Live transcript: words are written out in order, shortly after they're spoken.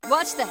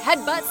Watch the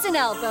headbutts and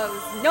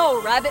elbows.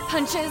 No rabbit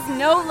punches,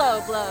 no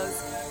low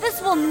blows.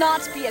 This will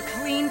not be a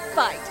clean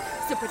fight,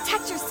 so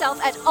protect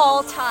yourself at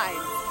all times.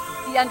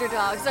 The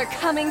underdogs are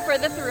coming for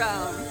the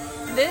throne.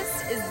 This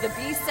is the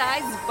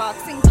B-Sides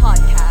Boxing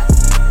Podcast.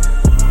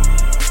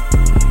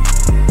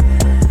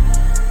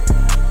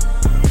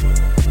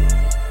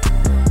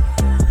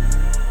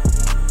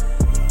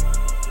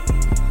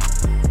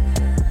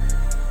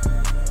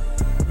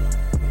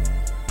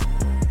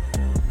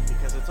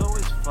 Because it's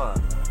always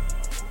fun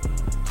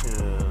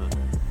to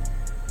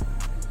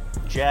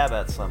jab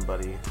at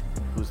somebody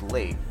who's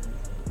late.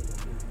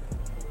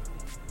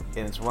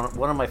 And it's one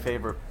of my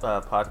favorite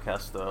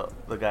podcasts.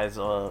 The guys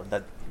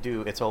that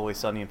do It's Always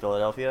Sunny in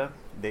Philadelphia,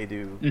 they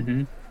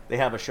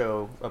have a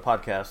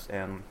podcast,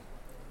 and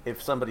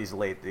if somebody's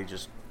late, they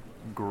just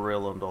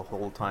grill them the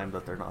whole time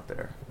that they're not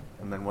there.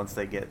 And then once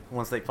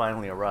they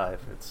finally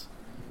arrive, it's,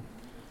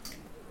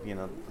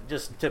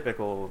 just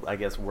typical, I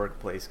guess,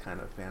 workplace kind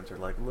of banter.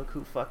 Like, look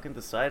who fucking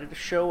decided to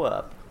show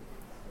up.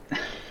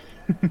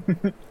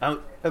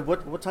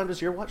 What time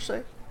does your watch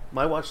say?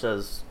 My watch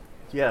says,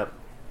 yeah.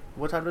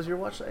 What time does your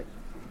watch say?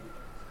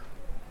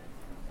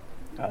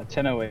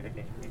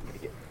 10:08.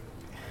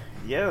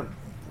 Yeah,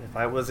 if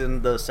I was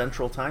in the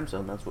central time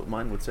zone, that's what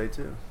mine would say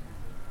too.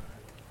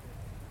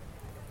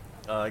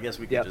 I guess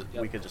we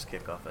could just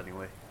kick off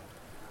anyway.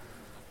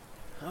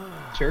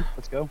 Sure,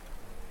 let's go.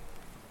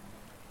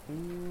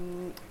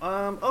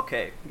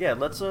 Okay, yeah,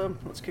 let's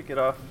kick it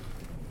off.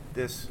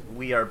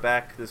 We are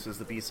back. This is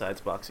the B-Sides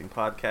Boxing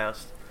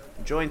Podcast.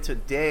 I'm joined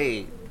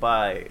today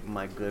by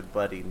my good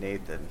buddy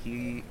Nathan.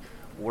 He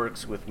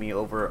works with me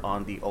over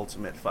on the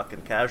Ultimate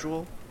Fucking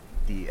Casual,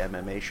 the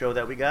MMA show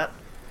that we got.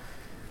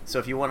 So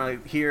if you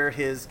want to hear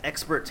his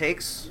expert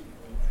takes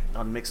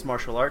on mixed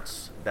martial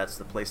arts, that's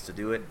the place to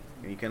do it.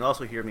 And you can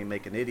also hear me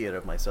make an idiot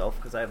of myself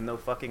because I have no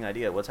fucking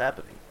idea what's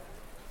happening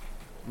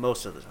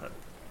most of the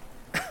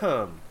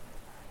time.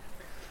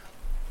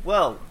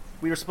 Well,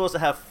 we were supposed to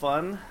have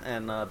fun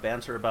and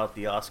banter about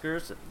the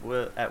Oscars,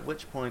 at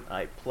which point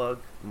I plug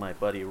my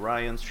buddy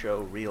Ryan's show,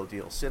 Real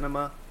Deal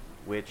Cinema,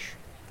 which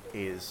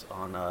is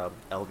on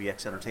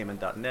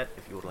lvxentertainment.net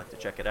if you would like to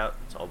check it out.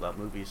 It's all about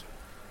movies.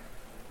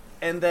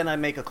 And then I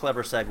make a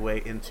clever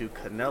segue into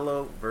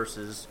Canelo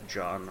versus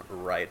John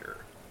Ryder.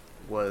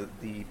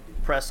 The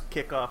press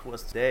kickoff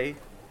was today.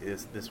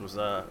 This was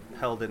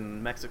held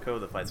in Mexico.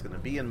 The fight's going to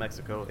be in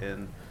Mexico,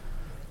 in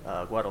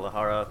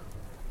Guadalajara,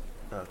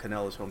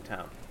 Canelo's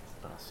hometown.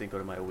 Cinco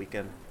de Mayo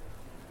weekend.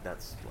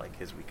 That's like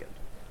his weekend.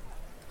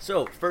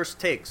 So, first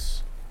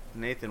takes.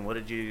 Nathan, were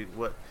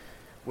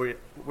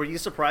you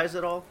surprised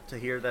at all to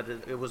hear that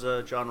it was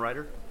a John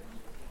Ryder?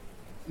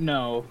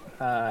 No,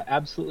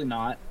 absolutely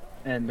not.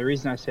 And the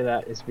reason I say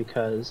that is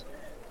because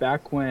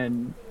back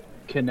when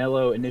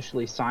Canelo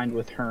initially signed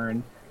with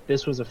Hearn,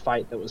 this was a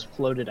fight that was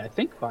floated, I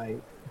think, by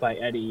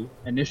Eddie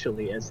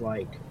initially as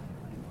like,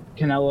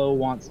 Canelo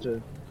wants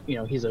to,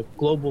 he's a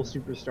global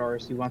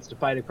superstar, so he wants to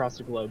fight across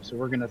the globe, so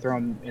we're going to throw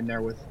him in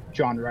there with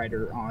John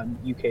Ryder on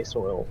UK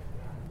soil.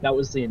 That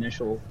was the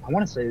initial, I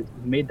want to say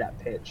he made that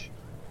pitch.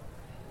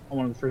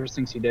 One of the first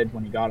things he did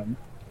when he got him.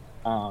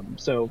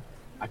 So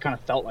I kind of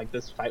felt like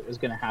this fight was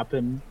going to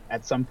happen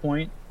at some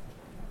point.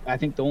 I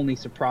think the only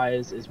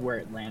surprise is where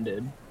it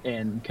landed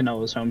in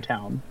Canelo's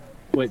hometown,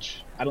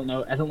 which I don't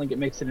know. I don't think it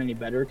makes it any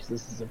better because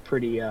this is a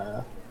pretty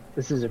dire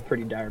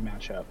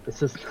matchup.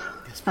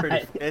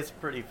 It's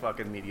pretty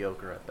fucking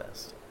mediocre at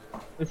best.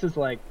 This is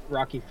like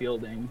Rocky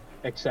Fielding,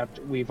 except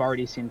we've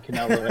already seen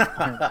Canelo at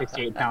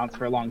 168 pounds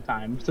for a long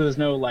time. So there's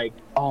no like,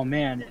 oh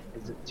man,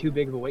 is it too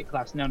big of a weight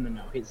class? No.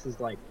 This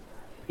is like,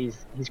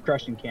 he's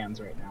crushing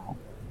cans right now,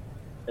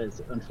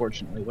 is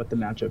unfortunately what the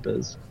matchup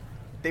is.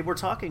 They were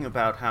talking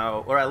about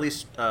how, or at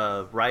least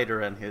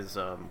Ryder and his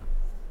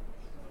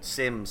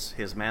Sims,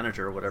 his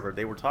manager or whatever,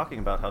 they were talking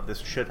about how this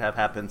should have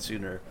happened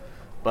sooner,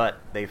 but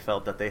they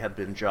felt that they had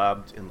been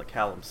jobbed in the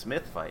Callum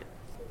Smith fight,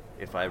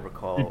 if I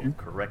recall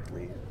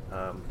correctly.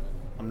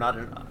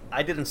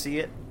 I didn't see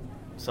it,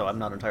 so I'm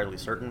not entirely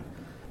certain.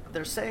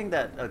 They're saying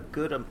that a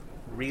good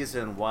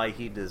reason why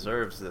he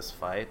deserves this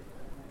fight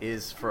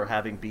is for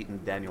having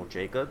beaten Daniel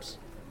Jacobs,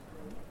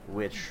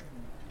 which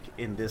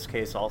in this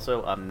case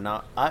also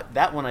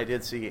that one I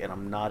did see, and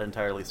I'm not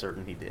entirely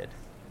certain he did.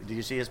 Did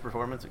you see his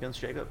performance against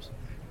Jacobs?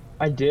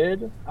 I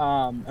did.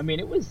 I mean,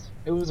 it was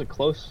a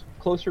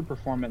closer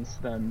performance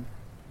than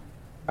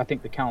I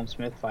think the Callum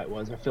Smith fight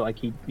was. I feel like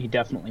he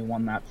definitely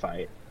won that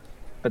fight.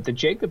 But the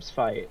Jacobs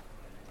fight,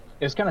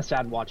 it was kind of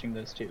sad watching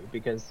those two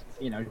because,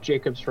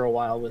 Jacobs for a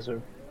while was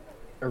a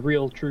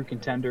real true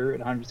contender at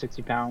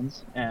 160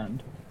 pounds,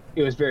 and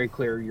it was very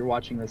clear you're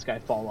watching this guy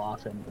fall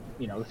off, and,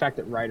 the fact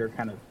that Ryder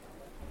kind of,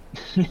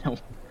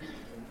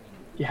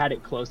 you had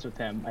it close with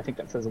him, I think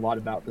that says a lot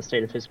about the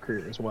state of his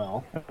career as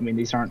well. I mean,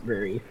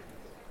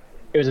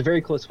 it was a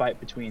very close fight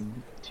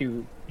between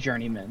two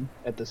journeymen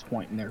at this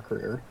point in their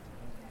career.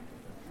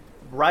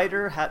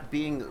 Ryder,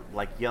 being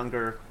like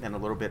younger and a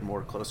little bit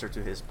more closer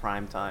to his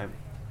prime time,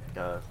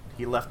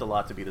 he left a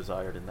lot to be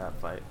desired in that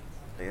fight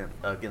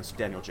against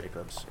Daniel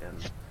Jacobs.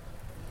 And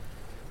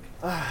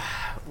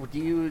Do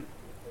you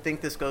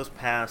think this goes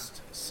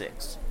past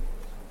 6?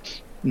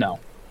 No.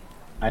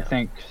 I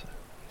think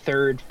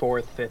third,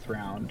 fourth, fifth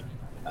round,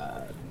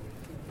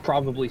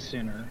 probably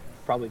sooner,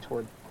 probably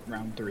toward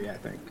round 3, I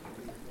think.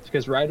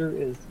 Because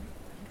Ryder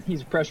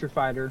he's a pressure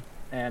fighter,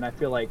 and I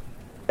feel like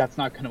that's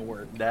not going to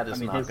work. That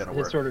is not going to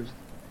work.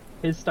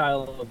 His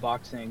style of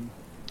boxing,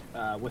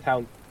 with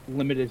how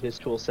limited his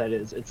tool set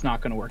is, it's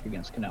not going to work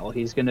against Canelo.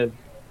 He's going to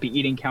be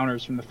eating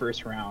counters from the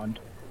first round,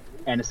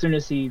 and as soon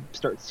as he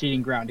starts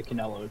ceding ground to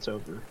Canelo, it's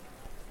over.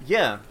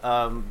 Yeah,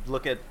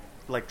 look at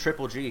like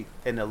Triple G,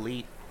 an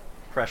elite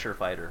pressure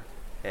fighter,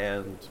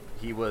 and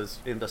he was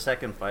in the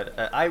second fight.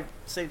 I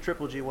say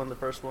Triple G won the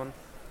first one.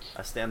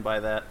 I stand by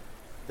that.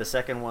 The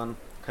second one,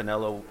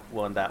 Canelo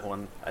won that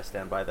one. I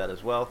stand by that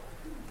as well.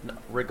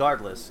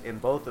 Regardless, in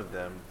both of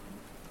them,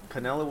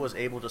 Canelo was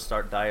able to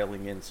start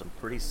dialing in some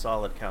pretty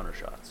solid counter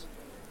shots.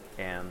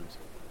 And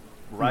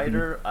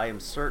Ryder, I am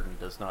certain,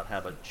 does not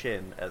have a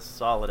chin as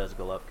solid as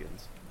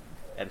Golovkin's.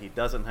 And he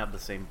doesn't have the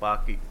same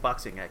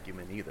boxing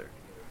acumen either.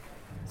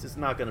 This is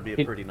not going to be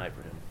a pretty night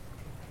for him.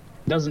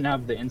 Doesn't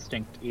have the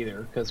instinct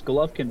either, because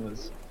Golovkin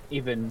was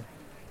even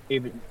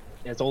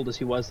as old as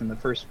he was in the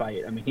first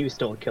fight. I mean, he was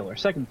still a killer.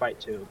 Second fight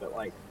too, but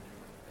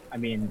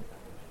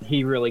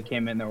he really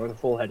came in there with a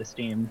full head of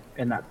steam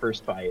in that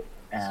first fight,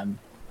 and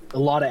a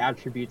lot of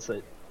attributes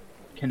that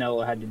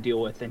Canelo had to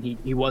deal with, and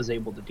he was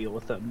able to deal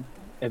with them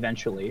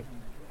eventually.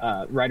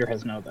 Ryder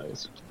has none of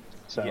those.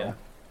 So yeah,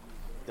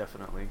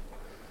 definitely.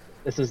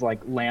 This is like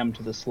lamb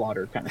to the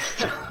slaughter kind of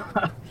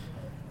stuff.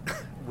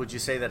 Would you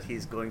say that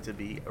he's going to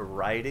be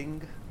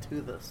riding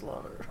to the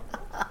slaughter?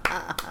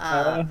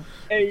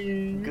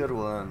 Hey. Good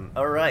one.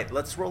 All right,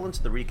 let's roll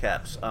into the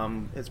recaps.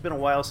 It's been a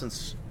while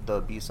since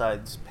the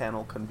B-Sides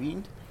panel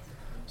convened,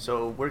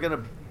 so we're going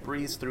to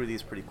breeze through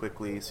these pretty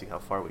quickly, see how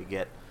far we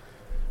get,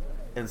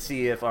 and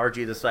see if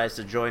RG decides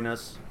to join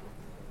us.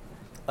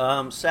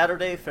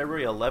 Saturday,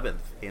 February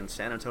 11th, in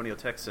San Antonio,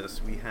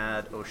 Texas, we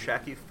had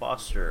O'Shaquie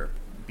Foster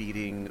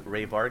beating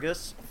Rey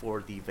Vargas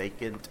for the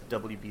vacant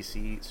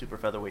WBC super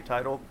featherweight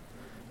title,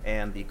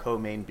 and the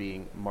co-main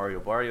being Mario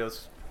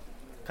Barrios.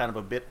 Kind of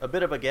a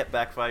bit of a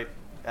get-back fight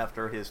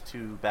after his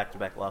 2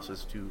 back-to-back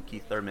losses to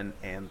Keith Thurman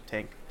and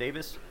Tank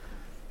Davis,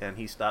 and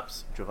he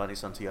stops Giovanni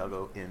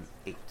Santiago in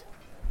 8.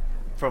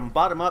 From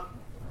bottom up,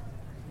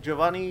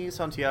 Giovanni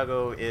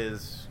Santiago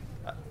is,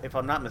 if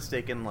I'm not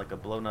mistaken, like a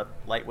blown-up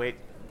lightweight,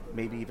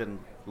 maybe even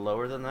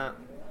lower than that.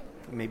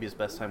 Maybe his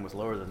best time was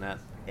lower than that,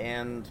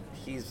 and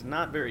he's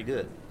not very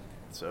good.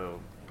 So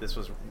this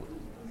was,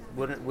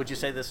 would you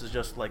say this is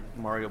just like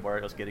Mario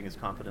Barrios getting his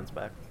confidence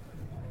back?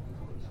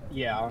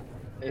 Yeah,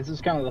 this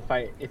is kind of the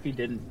fight. If he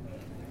didn't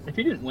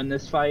win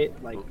this fight,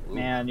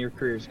 man, your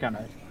career's kind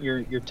of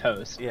you're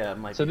toast. Yeah, it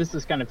might so be. This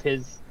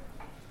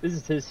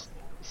is his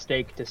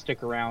stake to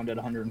stick around at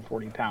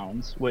 140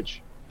 pounds,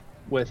 which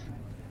with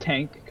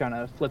Tank kind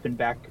of flipping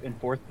back and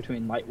forth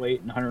between lightweight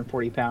and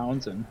 140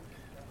 pounds, and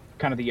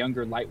kind of the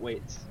younger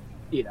lightweights,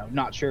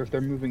 not sure if they're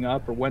moving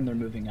up or when they're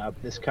moving up.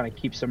 This kind of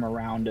keeps him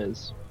around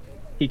as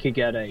he could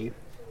get a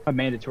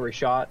mandatory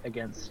shot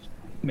against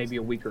maybe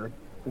a weaker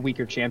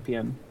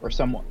champion, or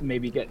someone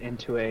maybe get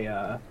into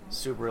a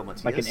Subriel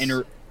Matias, like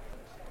an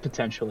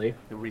potentially,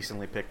 who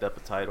recently picked up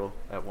a title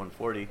at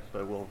 140,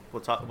 but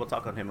we'll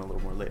talk on him a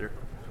little more later.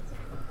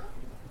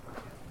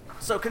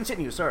 So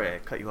continue. Sorry, I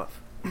cut you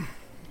off.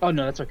 Oh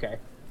no, that's okay.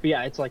 But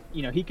yeah, it's like,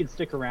 he could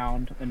stick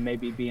around and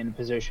maybe be in a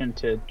position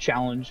to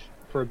challenge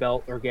for a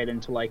belt or get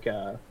into like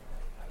an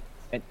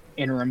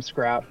interim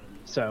scrap.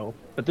 So,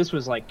 but this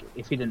was like,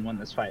 if he didn't win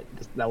this fight,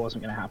 that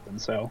wasn't going to happen.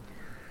 So,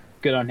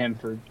 good on him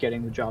for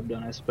getting the job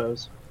done, I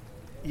suppose.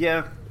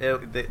 Yeah,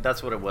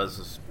 that's what it was.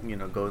 Is,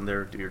 go in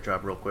there, do your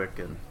job real quick,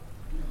 and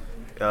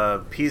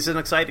he's an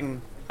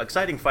exciting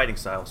fighting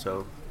style.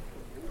 So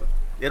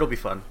it'll be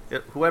fun.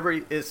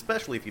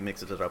 Especially if he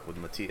mixes it up with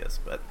Matias,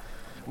 but.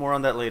 More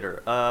on that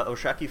later.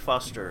 O'Shaquie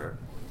Foster,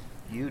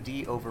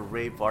 UD over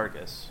Rey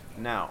Vargas.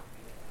 Now,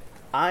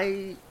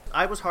 I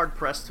was hard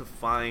pressed to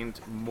find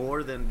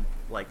more than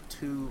like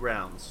 2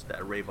 rounds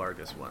that Rey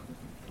Vargas won.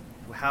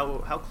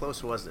 How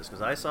close was this?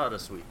 Because I saw it a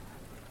sweep.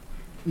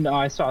 No,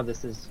 I saw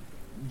this as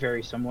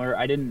very similar.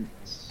 I don't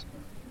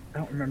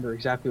remember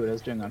exactly what I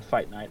was doing on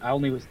fight night. I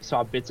only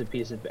saw bits and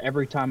pieces, but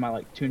every time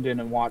I tuned in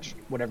and watched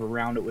whatever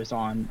round it was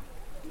on,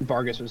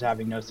 Vargas was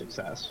having no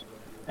success.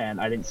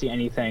 And I didn't see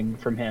anything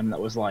from him that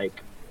was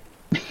like,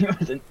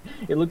 it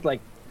looked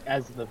like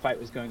as the fight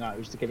was going on, it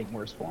was just getting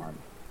worse for him.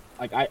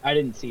 Like, I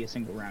didn't see a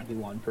single round he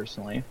won,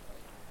 personally.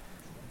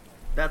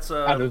 That's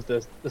out of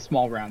the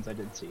small rounds I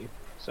did see,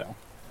 so.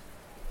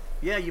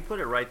 Yeah, you put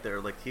it right there.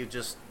 Like, he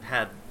just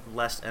had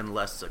less and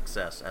less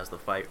success as the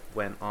fight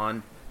went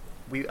on.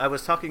 I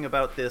was talking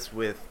about this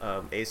with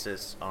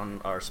Asis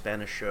on our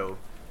Spanish show,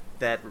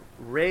 that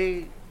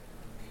Rey...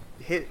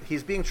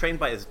 he's being trained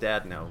by his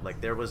dad now.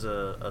 Like, there was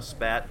a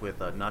spat with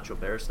Nacho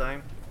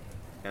Beristain,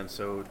 and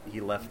so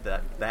he left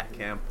that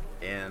camp,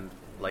 and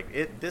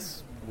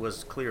this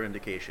was clear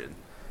indication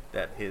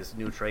that his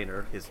new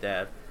trainer, his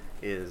dad,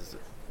 is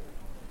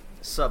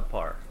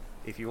subpar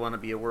if you want to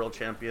be a world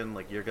champion,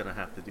 like, you're gonna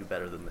have to do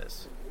better than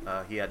this.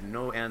 He had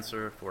no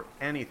answer for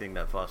anything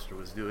that Foster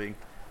was doing.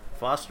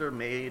 Foster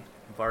made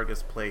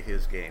Vargas play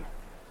his game,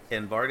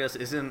 and Vargas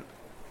isn't,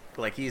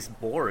 like, he's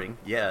boring,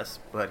 yes,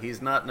 but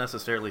he's not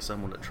necessarily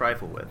someone to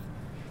trifle with.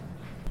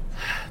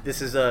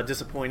 This is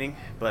disappointing,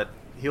 but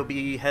he'll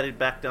be headed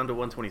back down to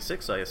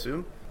 126, I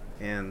assume,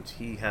 and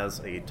he has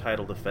a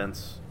title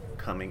defense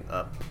coming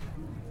up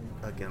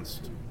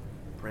against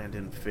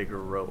Brandon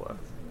Figueroa.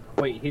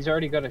 Wait, he's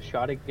already got a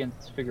shot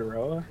against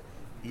Figueroa?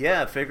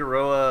 Yeah,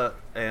 Figueroa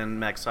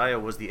and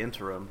Magsayo was the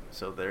interim,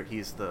 so there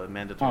he's the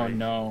mandatory. Oh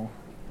no.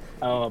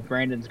 Oh,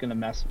 Brandon's gonna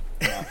mess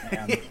me up,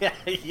 man. Yeah,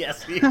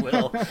 yes, he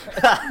will.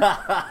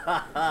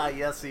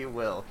 Yes, he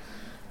will.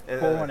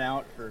 Pour one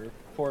out for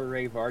poor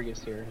Rey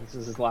Vargas here. This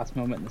is his last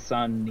moment in the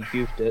sun, and he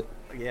goofed it.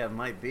 Yeah, it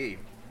might be.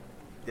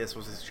 This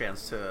was his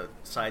chance to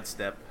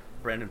sidestep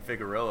Brandon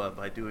Figueroa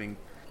by doing,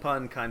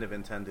 pun kind of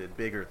intended,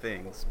 bigger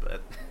things,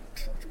 but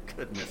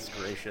goodness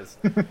gracious,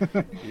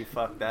 he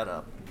fucked that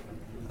up.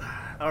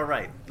 All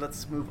right,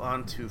 let's move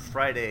on to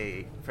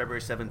Friday,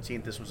 February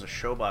 17th. This was a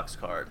Showbox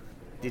card.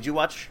 Did you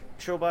watch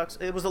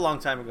Showbox? It was a long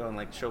time ago, and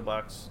like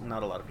Showbox,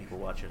 not a lot of people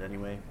watch it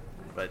anyway.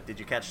 But did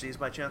you catch these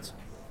by chance?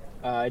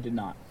 I did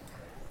not.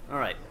 All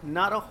right,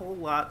 not a whole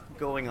lot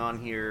going on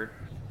here.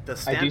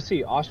 I do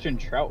see Austin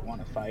Trout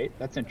want to fight.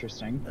 That's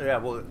interesting. Yeah,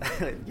 well,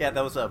 yeah,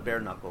 that was a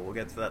bare knuckle. We'll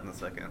get to that in a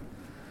second.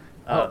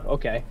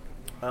 Okay.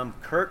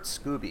 Kurt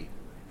Scooby,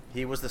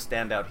 he was the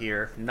standout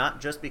here,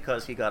 not just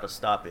because he got a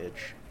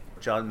stoppage.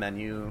 John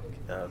Manu,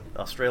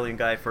 Australian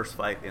guy, first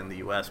fight in the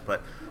U.S.,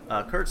 but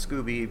Kurt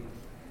Scooby,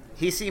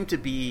 he seemed to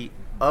be,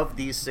 of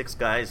these 6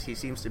 guys, he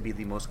seems to be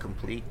the most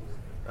complete,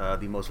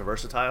 the most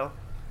versatile.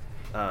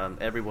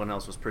 Everyone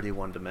else was pretty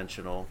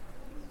one-dimensional.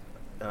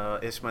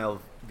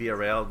 Ismael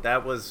Villarreal,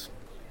 that was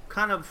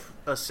kind of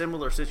a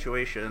similar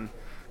situation.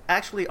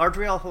 Actually,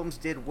 Ardreal Holmes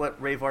did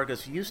what Rey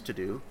Vargas used to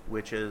do,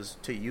 which is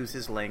to use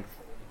his length,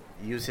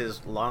 use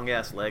his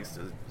long-ass legs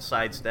to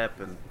sidestep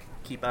and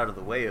keep out of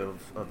the way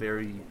of a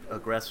very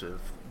aggressive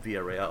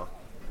Villarreal.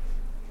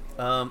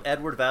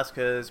 Edward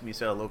Vasquez,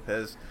 Misael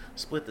Lopez,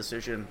 split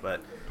decision,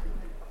 but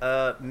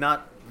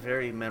not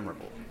very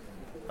memorable.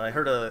 I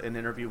heard an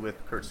interview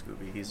with Kurt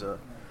Scooby.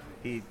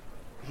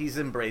 He's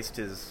embraced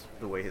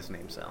the way his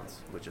name sounds,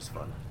 which is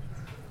fun.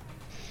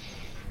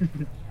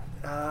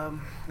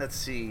 Let's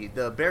see,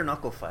 the bare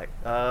knuckle fight.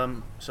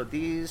 So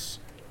these,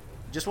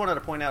 just wanted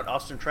to point out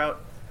Austin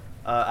Trout.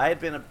 I had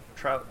been a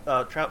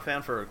Trout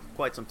fan for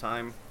quite some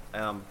time.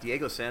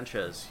 Diego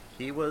Sanchez,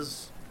 he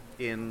was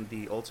in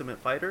the Ultimate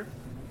Fighter.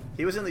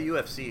 He was in the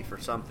UFC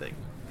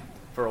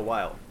for a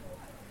while,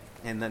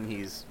 and then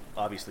he's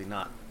obviously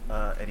not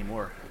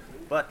anymore.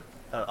 But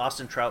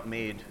Austin Trout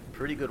made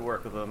pretty good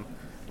work of him.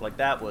 Like,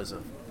 that was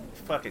a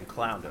fucking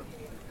clowned him.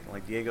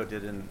 Like, Diego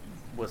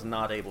was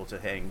not able to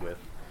hang with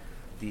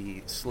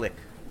the slick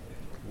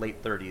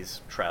late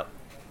 30s Trout,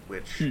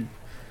 which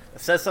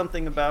says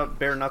something about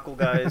bare knuckle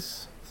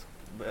guys.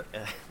 But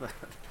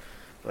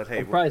hey,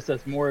 it probably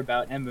says more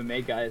about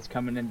MMA guys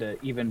coming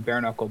into even bare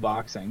knuckle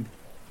boxing.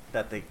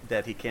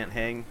 That he can't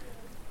hang.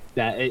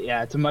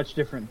 Yeah, it's a much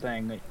different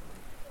thing.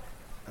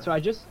 So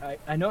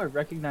I know I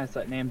recognize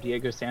that name,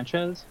 Diego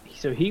Sanchez.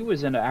 So he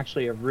was in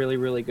actually a really,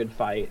 really good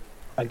fight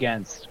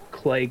against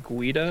Clay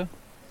Guida.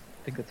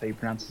 I think that's how you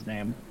pronounce his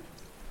name.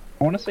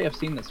 I want to say I've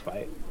seen this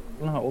fight. I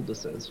don't know how old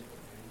this is.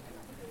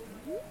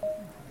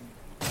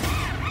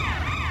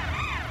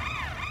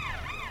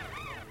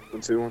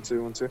 One,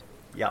 two.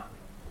 Yeah.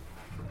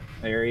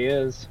 There he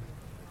is.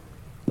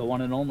 The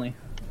one and only.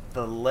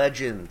 The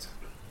legend.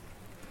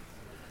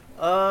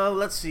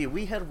 Let's see.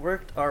 We had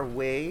worked our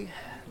way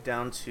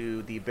down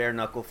to the bare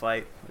knuckle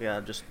fight. Yeah,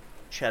 just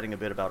chatting a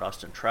bit about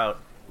Austin Trout,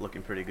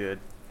 looking pretty good.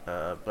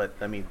 But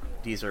I mean,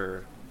 these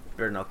are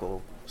bare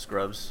knuckle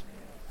scrubs.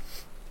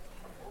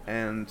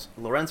 And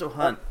Lorenzo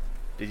Hunt,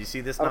 did you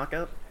see this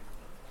knockout?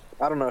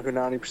 I don't know who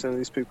 90% of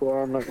these people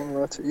are. I'm not going to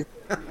lie to you.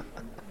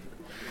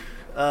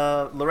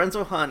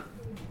 Lorenzo Hunt,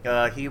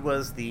 he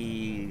was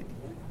the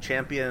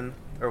champion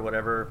or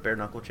whatever, bare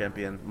knuckle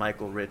champion,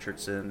 Michael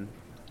Richardson.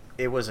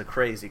 It was a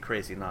crazy,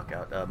 crazy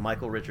knockout.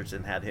 Michael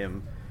Richardson had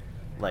him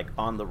like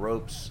on the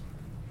ropes,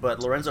 but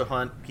Lorenzo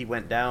Hunt, he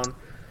went down.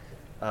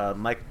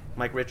 Mike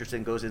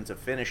Richardson goes in to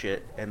finish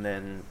it, and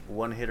then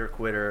one hitter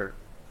quitter.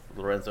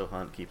 Lorenzo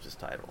Hunt keeps his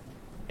title,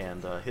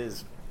 and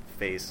his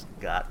face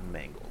got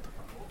mangled.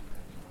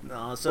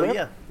 So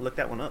yeah, look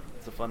that one up.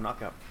 It's a fun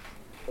knockout.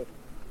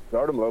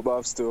 Artem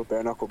Lobov's still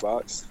bare knuckle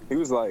box. He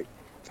was like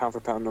pound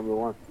for pound number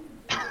 1.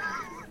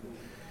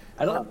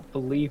 I don't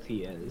believe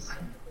he is.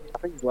 I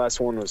think his last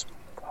one was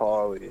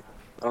Paulie.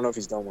 I don't know if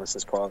he's done one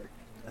since Paulie.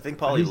 I think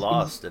Paulie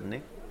lost, didn't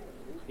he?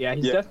 Yeah,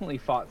 he's definitely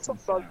fought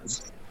since then.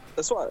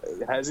 That's why.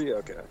 Has he?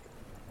 Okay.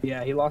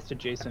 Yeah, he lost to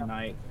Jason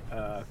Knight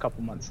a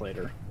couple months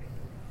later,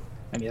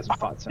 and he hasn't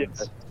fought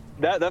since.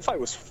 Yeah. That fight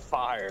was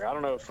fire. I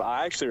don't know if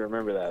I actually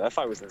remember that. That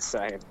fight was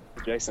insane.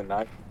 Jason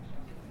Knight.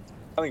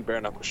 I think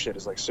bare knuckle shit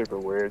is like super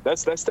weird.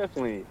 That's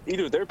definitely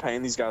either they're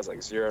paying these guys like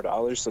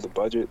 $0, so the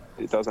budget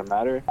it doesn't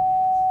matter.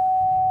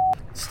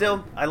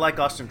 Still, I like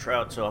Austin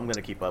Trout, so I'm going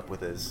to keep up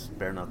with his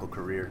bare-knuckle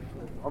career.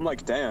 I'm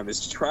like, damn,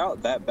 is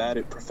Trout that bad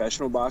at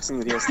professional boxing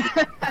that he has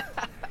to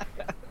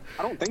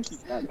I don't think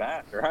he's that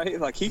bad, right?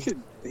 Like, he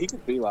could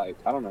be like,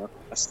 I don't know.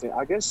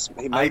 I guess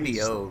he might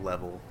IBO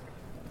level.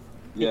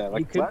 Yeah,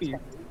 like he could be.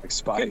 Like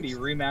Spike. Could be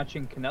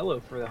rematching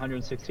Canelo for the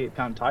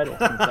 168-pound title,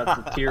 since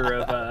that's the tier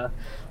of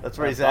that's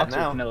where he's at boxer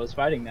now. Canelo's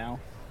fighting now.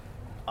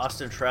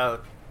 Austin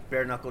Trout,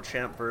 bare knuckle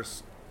champ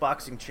versus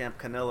boxing champ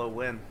Canelo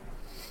win.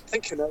 I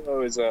think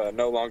Canelo is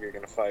no longer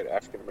going to fight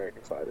African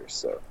American fighters,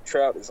 so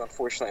Trout is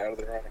unfortunately out of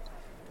the running.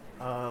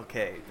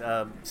 Okay,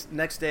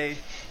 next day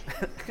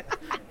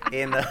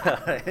in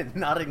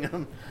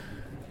Nottingham,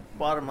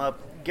 bottom up.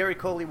 Gary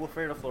Coley,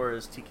 Wilfredo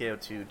Flores,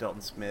 TKO2,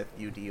 Dalton Smith,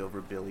 UD over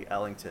Billy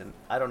Ellington.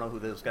 I don't know who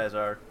those guys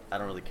are. I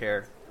don't really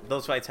care.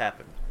 Those fights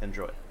happened.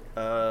 Enjoy.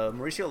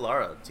 Mauricio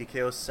Lara,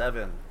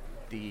 TKO7.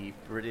 The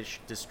British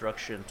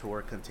Destruction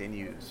Tour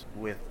continues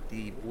with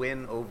the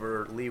win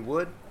over Lee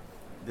Wood.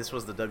 This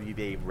was the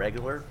WBA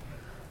regular,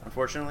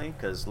 unfortunately,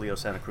 because Leo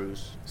Santa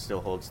Cruz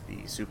still holds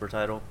the super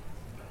title.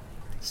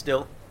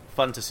 Still,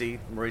 fun to see.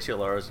 Mauricio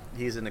Lara,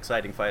 he's an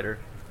exciting fighter,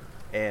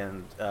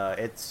 and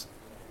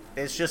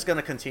it's just going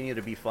to continue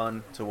to be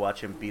fun to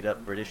watch him beat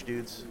up British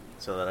dudes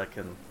so that I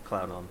can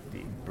clown on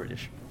the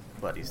British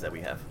buddies that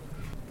we have.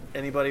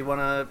 Anybody want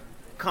to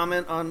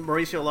comment on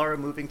Mauricio Lara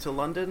moving to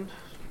London?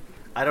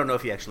 I don't know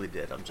if he actually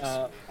did. I'm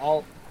just...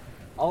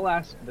 I'll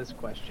ask this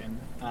question.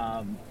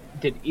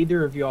 Did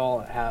either of y'all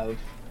have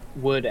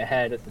Wood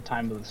ahead at the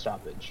time of the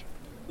stoppage?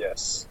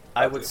 Yes.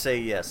 I would say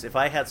yes. If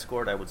I had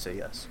scored, I would say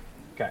yes.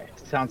 Okay.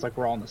 Sounds like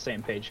we're all on the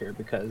same page here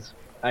because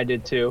I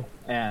did too.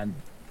 And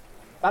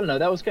I don't know,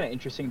 that was kind of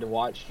interesting to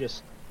watch.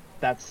 Just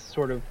that's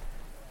sort of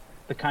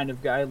the kind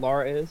of guy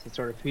Lara is. It's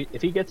sort of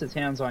if he gets his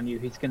hands on you,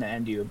 he's going to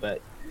end you.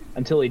 But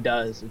until he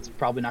does, it's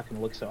probably not going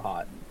to look so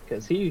hot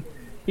because he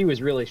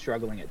was really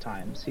struggling at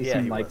times. He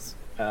seemed like was.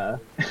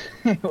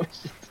 it was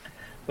just,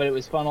 but it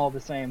was fun all the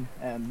same,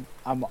 and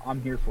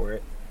I'm here for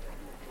it.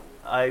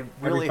 I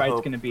really Every fight's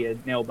hope going to be a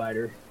nail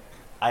biter.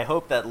 I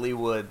hope that Lee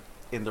Wood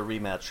in the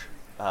rematch.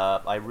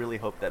 I really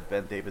hope that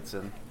Ben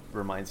Davidson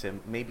reminds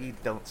him maybe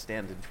don't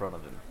stand in front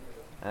of him.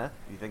 Huh?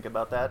 You think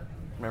about that?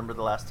 Remember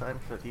the last time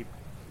that he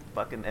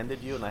fucking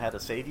ended you and I had to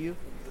save you?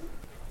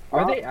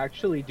 Are they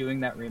actually doing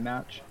that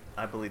rematch?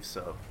 I believe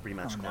so.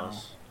 Rematch Oh, no.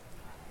 clause.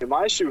 Yeah,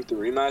 my issue with the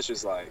rematch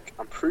is like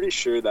I'm pretty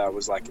sure that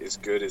was like as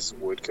good as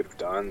Wood could have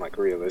done, like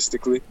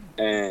realistically.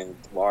 And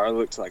Lara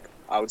looked like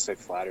I would say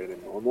flatter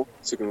than normal.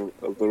 Took him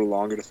a little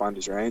longer to find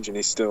his range, and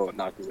he still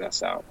knocked his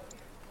ass out.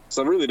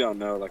 So I really don't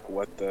know like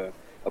what the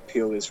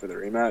appeal is for the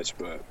rematch,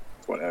 but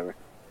whatever.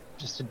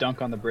 Just to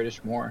dunk on the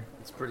British more.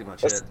 That's pretty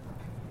much That's- it.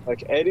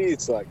 Like Eddie,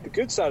 it's like the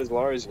good side is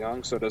Lara's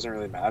young, so it doesn't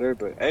really matter.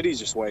 But Eddie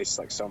just wastes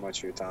like so much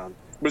of your time.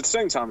 But at the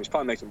same time, he's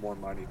probably making more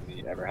money than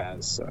he ever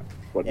has. So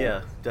whatever.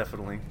 Yeah,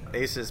 definitely.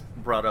 Aces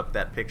brought up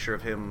that picture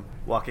of him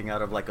walking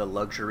out of like a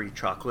luxury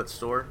chocolate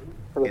store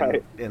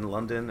Right. in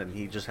London, and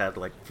he just had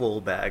like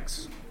full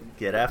bags.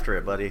 Get after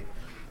it, buddy.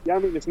 Yeah, I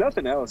mean, if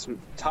nothing else,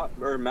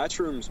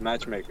 Matchroom's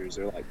matchmakers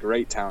are like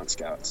great talent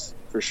scouts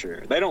for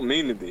sure. They don't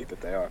mean to be,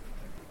 but they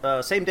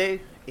are. Same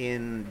day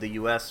in the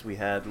U.S., we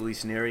had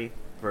Luis Neri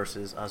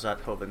versus Azat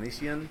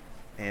Hovhannisyan,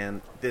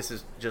 and this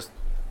is just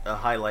a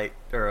highlight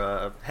or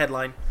a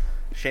headline.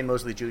 Shane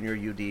Mosley Jr.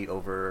 UD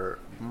over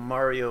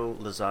Mario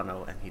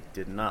Lozano, and he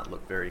did not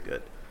look very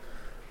good.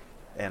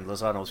 And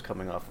Lozano's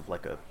coming off of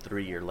like a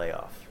 3-year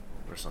layoff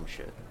or some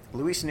shit.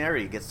 Luis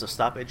Neri gets the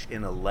stoppage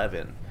in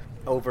 11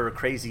 over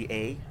Crazy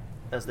A,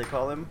 as they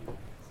call him.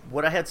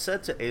 What I had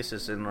said to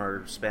Aces in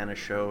our Spanish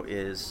show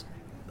is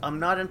I'm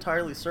not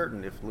entirely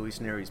certain if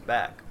Luis Neri's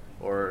back,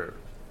 or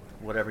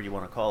whatever you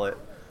want to call it.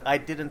 I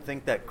didn't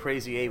think that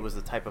Crazy A was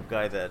the type of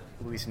guy that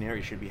Luis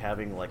Neri should be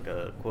having like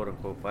a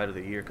quote-unquote fight of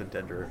the year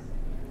contender.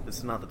 This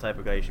is not the type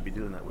of guy you should be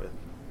doing that with.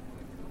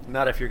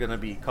 Not if you're going to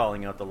be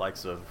calling out the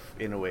likes of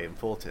Inoue and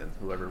Fulton,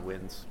 whoever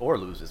wins or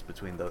loses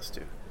between those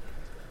two.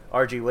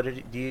 RG, what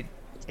did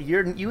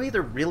you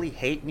either really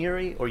hate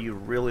Neri or you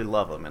really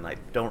love him, and I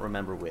don't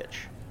remember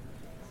which.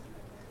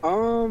 I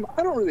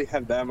don't really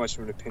have that much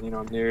of an opinion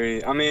on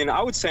Neri. I mean,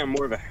 I would say I'm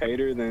more of a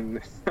hater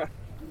than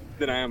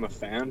than I am a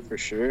fan for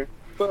sure.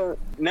 But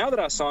now that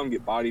I saw him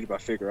get bodied by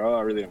Figueroa,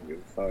 I really don't give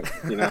a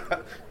fuck. You know?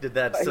 Did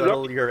that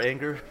settle your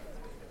anger?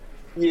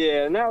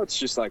 Yeah. Now it's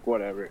just like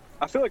whatever.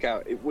 I feel like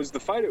it was the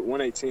fight at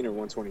 118 or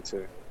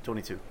 122.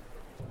 22.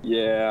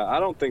 Yeah, I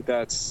don't think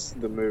that's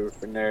the move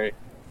for Neri.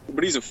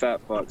 But he's a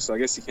fat fuck, so I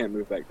guess he can't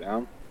move back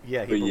down.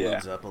 Yeah, he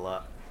balloons up a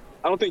lot.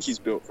 I don't think he's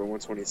built for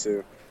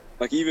 122.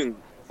 Like, even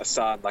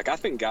aside, like, I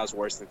think guys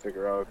worse than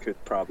Figueroa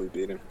could probably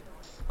beat him.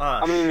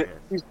 I mean,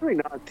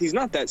 he's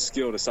not that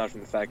skilled aside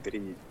from the fact that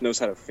he knows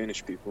how to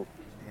finish people.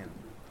 Man,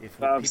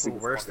 if Obviously,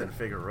 people worse than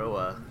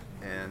Figueroa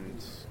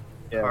and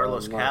Yeah,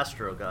 Carlos I'm not-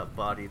 Castro got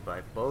bodied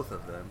by both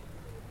of them,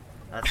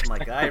 that's my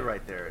guy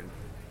right there. And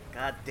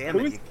god damn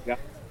Who it. is- yeah.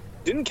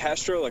 Didn't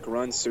Castro, like,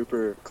 run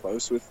super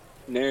close with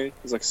Neri? It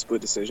was like a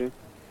split decision.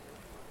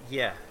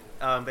 Yeah,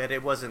 but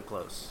it wasn't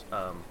close.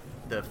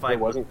 The fight It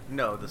wasn't?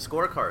 No, the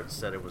scorecards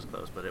said it was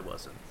close, but it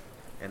wasn't.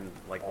 And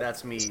like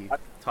that's me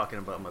talking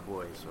about my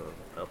boy,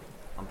 so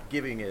I'm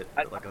giving it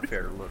like a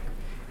fair look.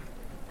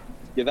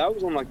 Yeah, that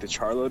was on like the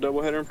Charlo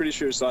doubleheader, I'm pretty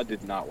sure, so I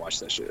did not watch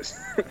that shit.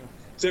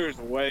 There was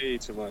way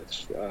too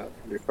much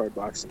undercard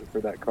boxing for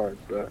that card,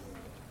 but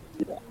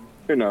yeah,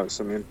 who knows?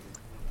 I mean,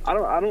 I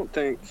don't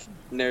think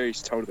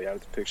Neri's totally out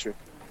of the picture.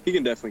 He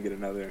can definitely get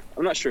another.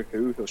 I'm not sure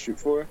who he'll shoot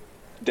for.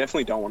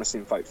 Definitely don't want to see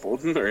him fight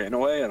Fulton or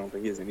Inoue. I don't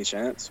think he has any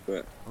chance,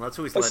 but well, that's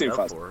who he's lined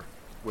up for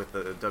with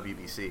the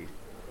WBC.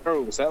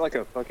 Oh, was that like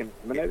a fucking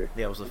eliminator?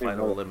 Yeah, it was the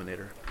final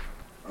eliminator.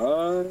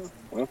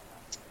 Well,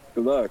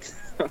 good luck.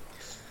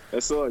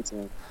 That sucks,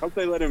 man. Hope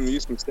they let him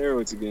use some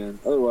steroids again.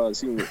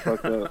 Otherwise, he can get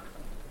fucked up.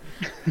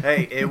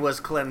 Hey, it was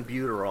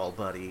clenbuterol,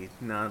 buddy,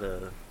 not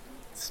a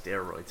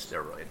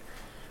steroid.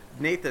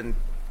 Nathan,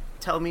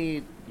 tell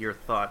me your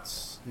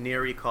thoughts.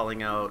 Neri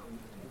calling out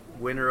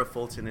winner of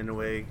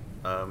Fulton-Inoue,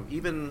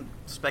 even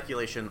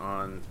speculation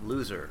on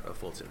loser of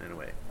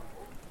Fulton-Inoue,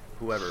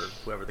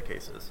 whoever the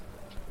case is.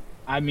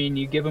 I mean,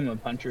 you give him a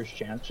puncher's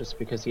chance just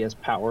because he has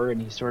power and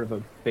he's sort of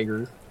a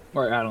bigger,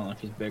 or I don't know if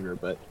he's bigger,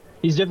 but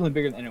he's definitely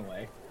bigger than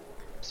Inoue.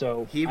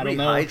 So he I don't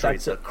know if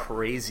rehydrates a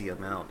crazy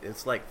amount.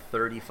 It's like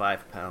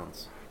 35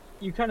 pounds.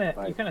 You kind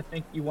of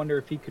think, you wonder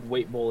if he could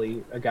weight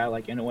bully a guy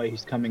like Inoue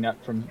who's coming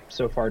up from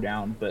so far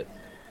down, but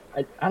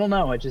I don't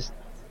know.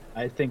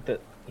 I think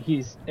that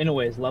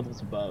Inoue is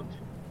levels above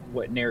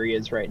what Neri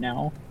is right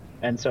now,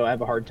 and so I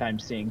have a hard time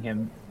seeing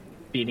him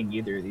beating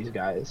either of these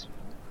guys.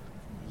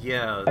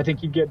 Yeah. I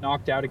think he'd get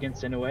knocked out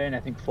against Inoue, and I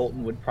think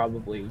Fulton would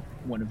probably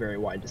win a very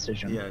wide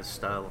decision. Yeah, his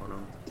style on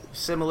him.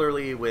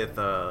 Similarly with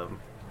the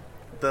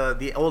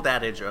old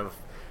adage of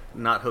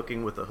not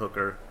hooking with a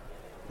hooker,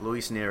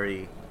 Luis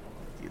Neri,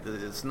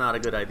 it's not a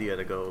good idea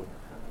to go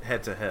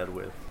head-to-head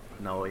with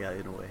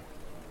Naoya Inoue.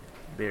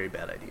 Very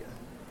bad idea.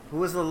 Who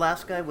was the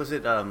last guy? Was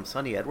it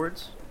Sonny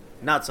Edwards?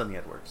 Not Sonny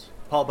Edwards.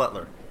 Paul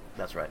Butler.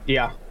 That's right.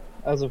 Yeah,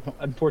 that was an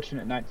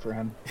unfortunate night for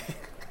him.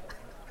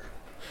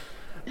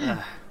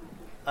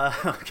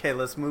 Okay,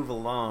 let's move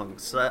along.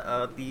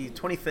 So, the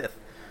 25th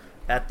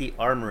at the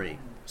Armory,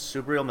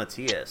 Subriel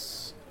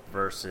Matias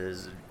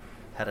versus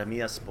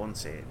Jeremias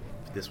Ponce.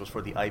 This was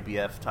for the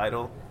IBF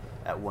title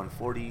at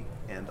 140,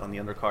 and on the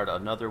undercard,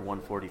 another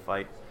 140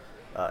 fight.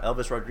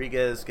 Elvis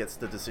Rodriguez gets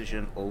the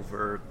decision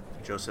over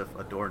Joseph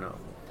Adorno.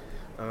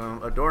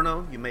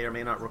 Adorno, you may or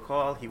may not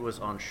recall, he was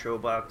on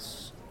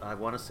Showbox, I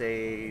want to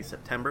say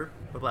September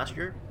of last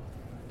year,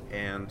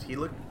 and he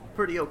looked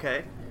pretty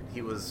okay.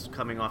 He was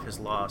coming off his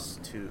loss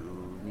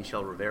to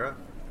Michel Rivera,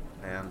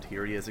 and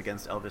here he is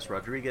against Elvis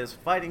Rodriguez,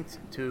 fighting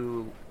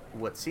to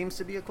what seems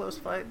to be a close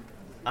fight.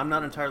 I'm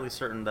not entirely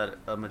certain that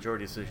a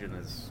majority decision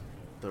is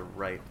the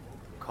right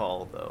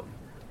call, though.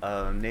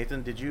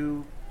 Nathan, did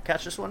you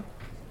catch this one?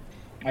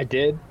 I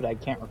did, but I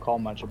can't recall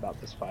much about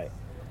this fight.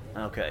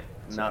 Okay,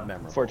 not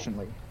memorable.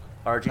 Unfortunately.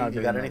 RG,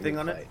 you got anything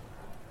on it?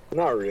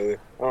 Not really. I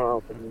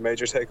don't know.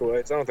 Major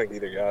takeaways. I don't think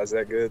either guy's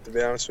that good, to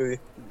be honest with you.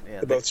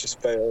 Yeah, they both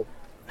just failed.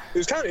 It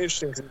was kind of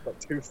interesting because it was like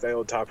two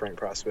failed top-ranked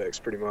prospects,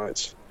 pretty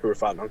much, who were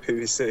fighting on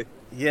PBC.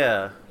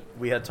 Yeah,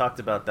 we had talked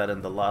about that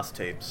in the Lost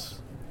tapes,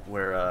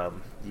 where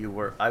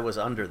I was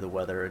under the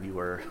weather and you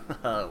were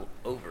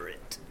over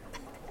it.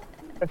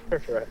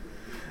 Right.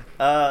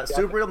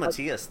 Subriel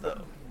Matias,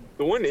 though.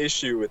 The one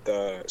issue with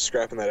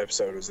scrapping that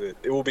episode was that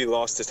it will be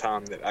lost to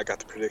time that I got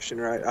the prediction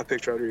right. I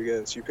picked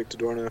Rodriguez, you picked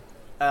Adorno.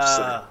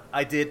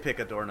 I did pick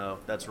Adorno,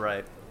 that's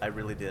right. I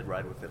really did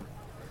ride with him.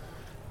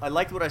 I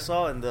liked what I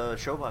saw in the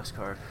Showbox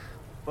card.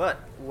 But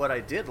what I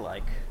did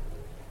like,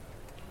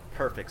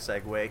 perfect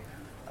segue,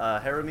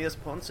 Jeremias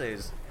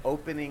Ponce's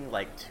opening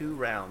like 3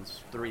 rounds.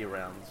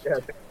 Yeah,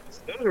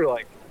 those were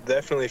like,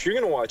 definitely, if you're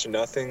going to watch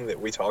nothing that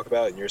we talk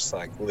about and you're just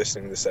like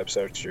listening to this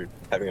episode because you're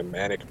having a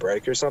manic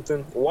break or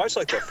something, watch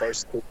like the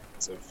first 2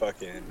 minutes of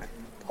fucking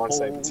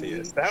Ponce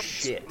Matias.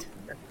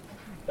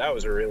 That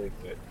was really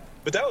good.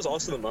 But that was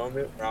also the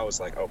moment where I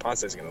was like, oh,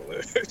 Ponce's going to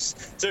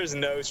lose. There's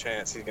no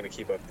chance he's going to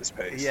keep up this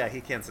pace. Yeah,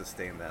 he can't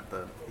sustain that.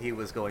 He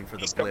was going for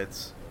the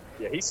blitz.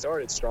 Yeah, he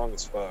started strong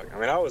as fuck. I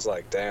mean, I was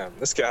like, damn,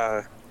 this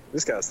guy's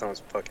throwing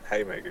some fucking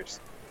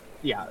haymakers.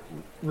 Yeah,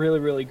 really,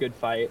 really good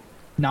fight.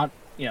 That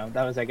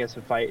was, I guess,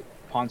 a fight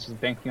Ponce was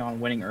banking on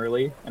winning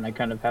early, and I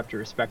kind of have to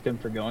respect him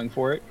for going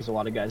for it because a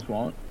lot of guys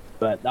won't.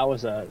 But that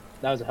was a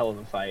hell of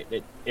a fight.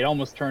 It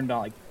almost turned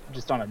on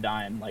just on a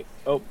dime. Like,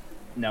 oh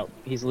no,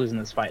 he's losing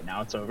this fight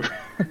now. It's over.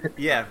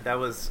 Yeah, that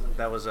was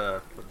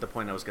the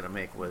point I was gonna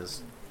make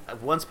was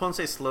once Ponce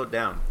slowed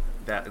down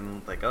that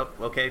and like, oh,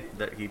 okay,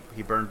 that he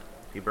burned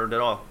it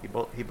all.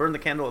 He burned the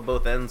candle at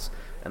both ends,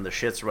 and the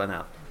shits run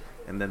out.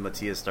 And then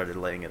Matias started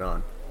laying it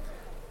on.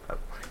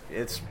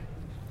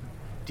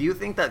 Do you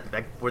think that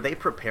were they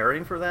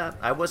preparing for that?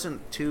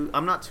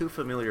 I'm not too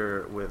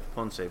familiar with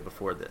Ponce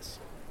before this,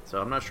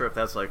 so I'm not sure if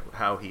that's like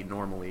how he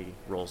normally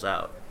rolls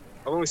out.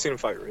 I've only seen him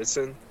fight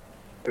Ritson,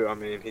 who, I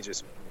mean, he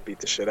just beat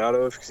the shit out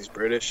of because he's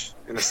British.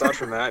 And aside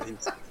from that,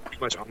 he's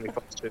pretty much only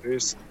fights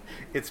jitters.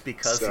 It's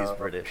because he's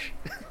British.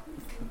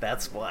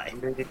 That's why.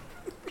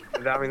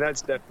 I mean,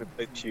 that's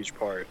definitely a huge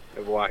part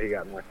of why he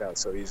got knocked out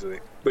so easily.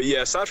 But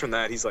yeah, aside from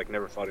that, he's like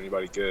never fought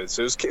anybody good.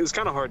 So it was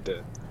kind of hard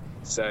to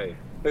say.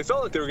 It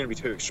felt like they were going to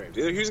be two extremes.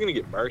 Either he was going to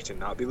get murked and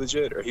not be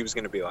legit, or he was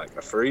going to be like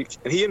a freak.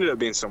 And he ended up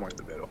being somewhere in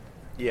the middle.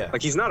 Yeah.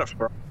 Like, he's not a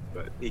fraud,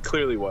 but he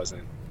clearly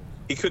wasn't.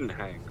 He couldn't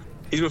hang.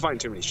 He's been fighting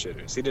too many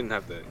shitters. He didn't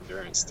have the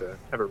endurance to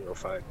have a real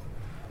fight.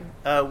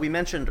 We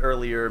mentioned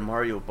earlier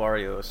Mario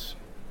Barrios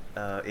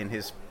in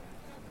his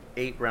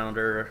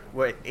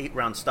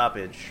 8-round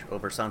stoppage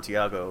over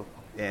Santiago.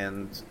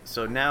 And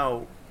so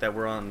now that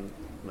we're on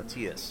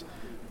Matias,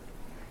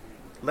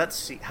 let's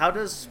see.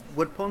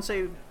 Would Ponce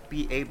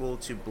be able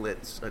to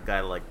blitz a guy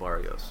like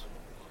Barrios,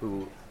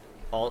 who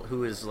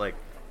is like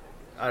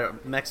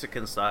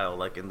Mexican style,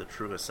 like in the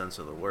truest sense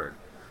of the word?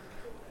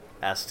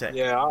 Aztec.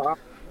 Yeah, I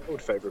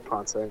would favor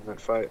Ponce in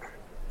that fight,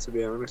 to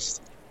be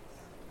honest.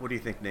 What do you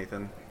think,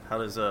 Nathan? How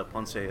does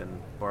Ponce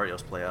and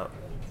Barrios play out?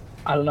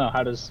 I don't know.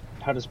 How does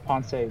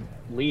Ponce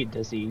lead?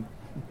 Does he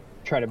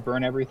try to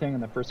burn everything in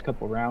the first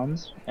couple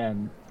rounds?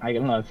 And I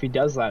don't know, if he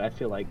does that, I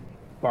feel like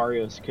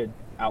Barrios could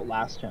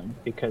outlast him,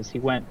 because he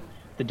went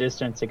the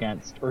distance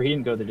against, or he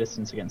didn't go the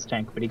distance against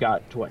Tank, but he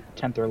got to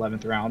 10th or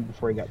 11th round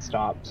before he got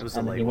stopped, and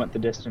then he went the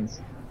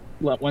distance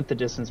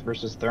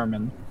versus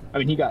Thurman. I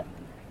mean, he got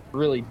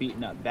really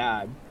beaten up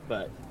bad,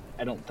 but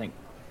I don't think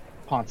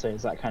Ponce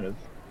is that kind of,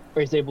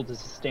 or he's able to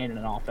sustain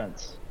an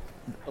offense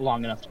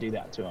long enough to do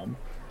that to him.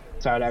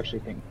 So I'd actually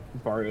think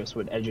Barrios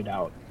would edge it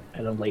out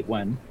at a late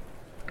win.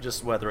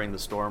 Just weathering the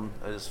storm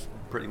is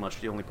pretty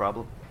much the only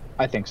problem?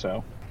 I think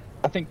so.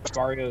 I think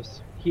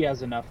Barrios, he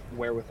has enough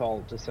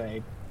wherewithal to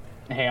say,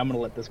 hey, I'm going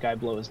to let this guy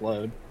blow his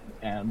load,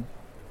 and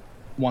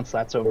once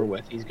that's over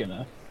with, he's going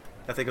to...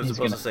 I think I was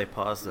supposed to say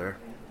pause there.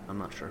 I'm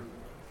not sure.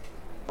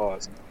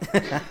 Pause.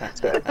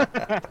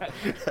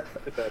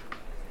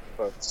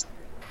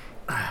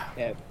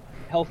 Yeah,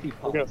 healthy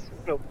pause. We're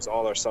gonna lose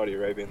all our Saudi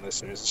Arabian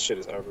listeners. This shit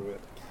is over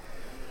with.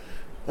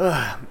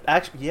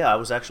 Actually, yeah, I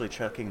was actually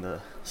checking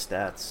the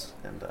stats,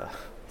 and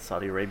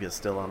Saudi Arabia is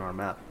still on our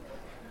map.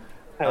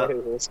 Hey,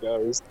 let's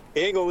go.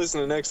 He ain't gonna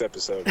listen to the next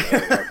episode.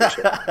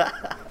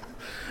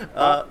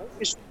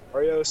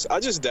 Barrios, I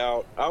just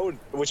doubt. I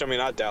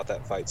doubt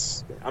that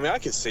fight's. I mean, I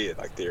could see it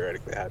like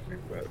theoretically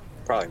happening, but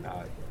probably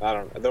not. I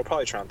don't. They'll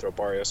probably try and throw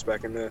Barrios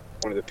back into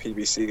one of the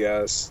PBC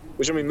guys.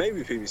 Which, I mean,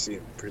 maybe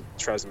PBC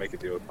tries to make a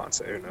deal with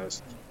Ponce. Who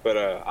knows? But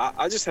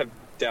I just have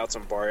doubts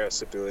on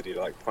Barrios' ability to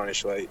like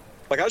punish late.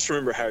 Like, I just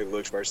remember how he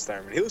looked versus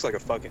Thurman. He looks like a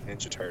fucking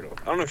Ninja Turtle.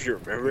 I don't know if you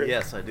remember.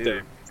 Yes, I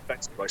do. His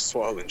face like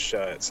swollen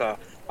shut. So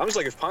I'm just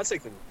like, if Ponce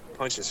can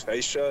punch his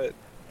face shut,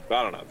 but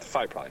I don't know. The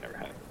fight probably never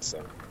happened.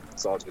 So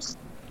it's all just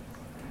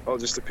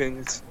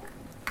opinions.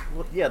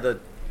 Well, yeah, the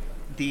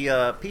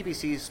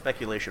PBC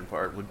speculation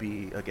part would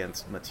be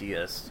against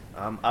Matias.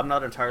 I'm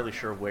not entirely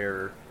sure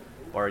where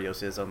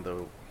Barrios is on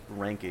the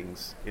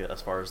rankings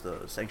as far as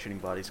the sanctioning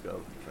bodies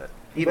go, but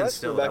even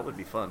still, that would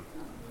be fun.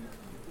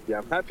 Yeah,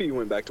 I'm happy he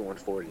went back to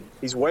 140.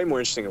 He's way more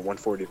interesting at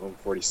 140 than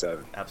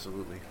 147.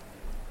 Absolutely.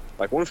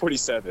 Like,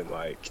 147,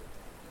 like,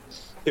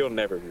 he'll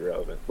never be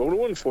relevant. But with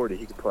 140,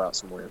 he could pull out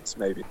some wins,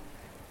 maybe.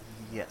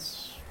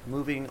 Yes.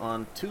 Moving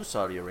on to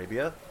Saudi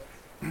Arabia.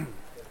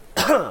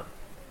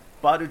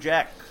 Badu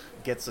Jack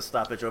gets a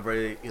stoppage over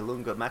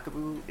Ilunga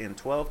Makabu in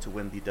 12 to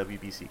win the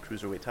WBC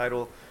Cruiserweight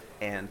title,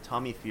 and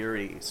Tommy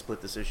Fury split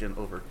decision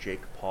over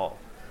Jake Paul.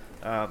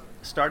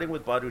 Starting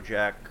with Badu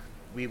Jack,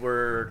 we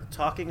were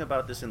talking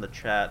about this in the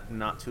chat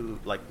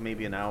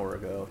maybe an hour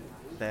ago,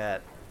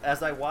 that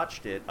as I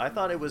watched it, I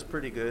thought it was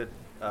pretty good.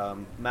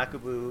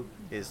 Makabu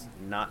is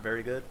not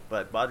very good,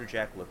 but Badu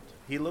Jack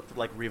looked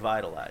like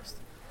revitalized.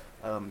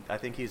 I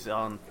think he's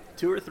on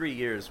 2 or 3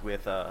 years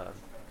with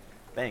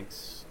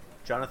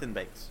Jonathan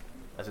Banks,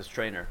 as his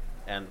trainer,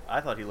 and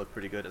I thought he looked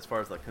pretty good as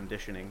far as like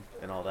conditioning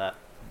and all that.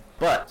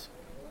 But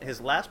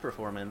his last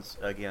performance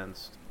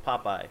against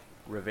Popeye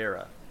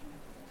Rivera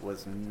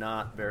was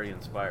not very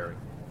inspiring.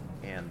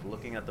 And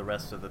looking at the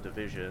rest of the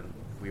division,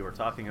 we were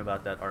talking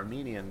about that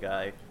Armenian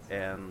guy,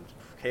 and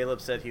Caleb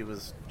said he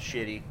was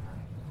shitty.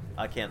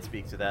 I can't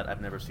speak to that.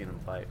 I've never seen him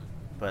fight.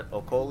 But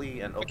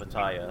Okoli and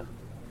Opataya...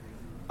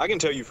 I can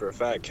tell you for a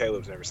fact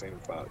Caleb's never seen him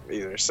fight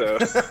either, so...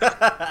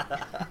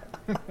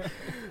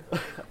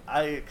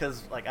 I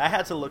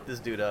had to look this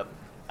dude up.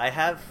 I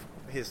have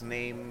his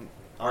name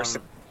on...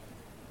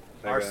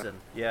 Arson.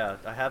 Yeah,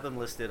 I have him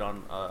listed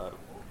on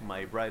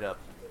my write-up,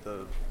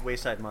 the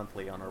Wayside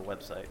Monthly on our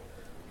website.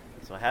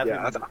 So I have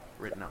him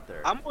written out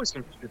there. I'm always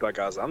confused by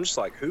guys. I'm just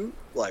like,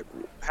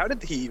 how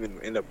did he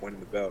even end up winning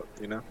the belt,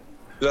 you know?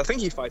 Because I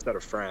think he fights out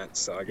of France,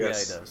 so I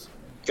guess... Yeah, he does.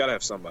 You gotta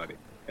have somebody.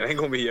 It ain't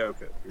gonna be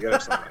Yoka. You gotta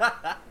have somebody.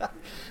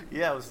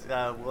 Yeah, we'll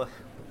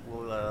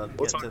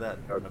get to that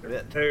in a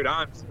bit. Dude,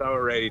 I'm so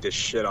ready to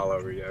shit all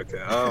over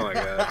Yoka. Oh my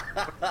god.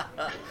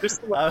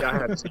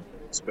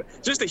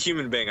 Just a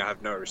human being I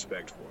have no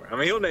respect for. I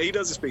mean, he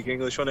doesn't speak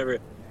English.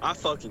 I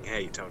fucking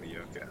hate Tony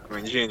Yoka. I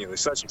mean, genuinely,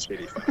 such a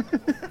shitty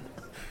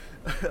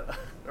fighter.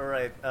 All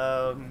right.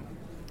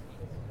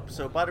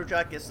 So Badu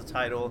Jack gets the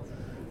title.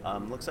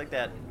 Looks like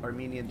that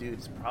Armenian dude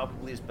is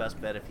probably his best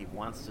bet if he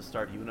wants to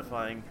start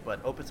unifying.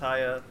 But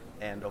Opataya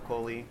and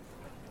Okoli,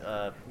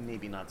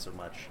 maybe not so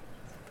much.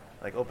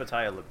 Like,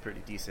 Opataya looked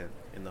pretty decent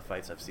in the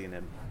fights I've seen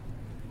him.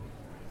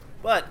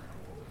 But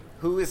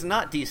who is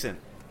not decent?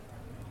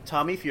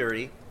 Tommy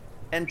Fury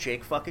and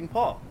Jake fucking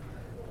Paul.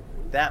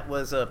 That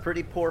was a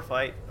pretty poor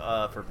fight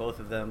for both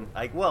of them.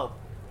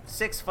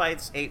 6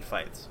 fights, 8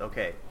 fights.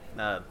 Okay,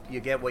 you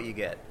get what you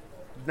get.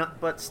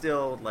 But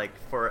still, like,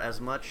 for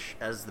as much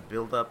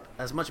build-up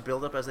as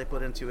they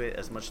put into it,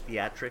 as much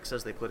theatrics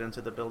as they put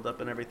into the build-up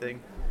and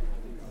everything,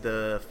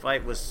 the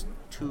fight was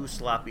too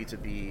sloppy to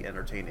be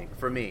entertaining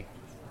for me.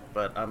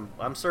 But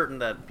I'm certain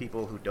that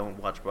people who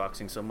don't watch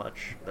boxing so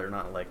much, they're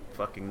not like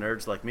fucking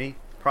nerds like me,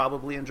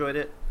 probably enjoyed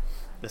it,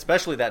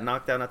 especially that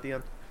knockdown at the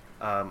end.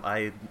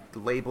 I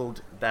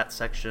labeled that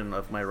section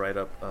of my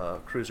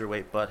write-up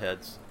cruiserweight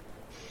buttheads.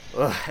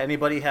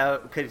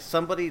 Could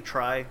somebody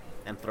try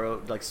and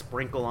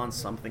sprinkle on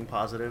something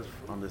positive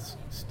on this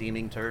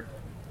steaming turd?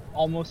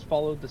 Almost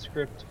followed the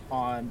script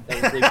that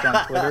was leaked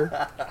on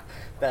Twitter.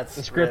 The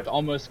script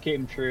almost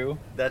came true.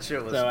 That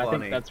shit was funny. funny. I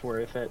think that's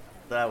worth it.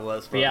 That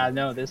was funny. But yeah,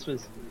 no, this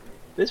was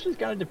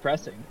kind of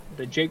depressing.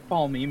 The Jake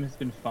Paul meme has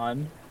been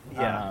fun.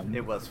 Yeah,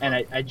 it was fun.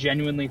 And I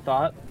genuinely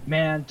thought,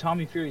 man,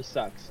 Tommy Fury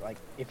sucks. Like,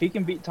 if he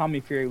can beat Tommy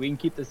Fury, we can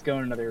keep this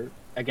going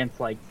against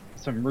like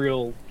some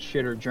real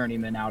shitter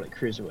journeymen out at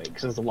cruiserweight,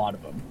 because there's a lot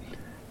of them.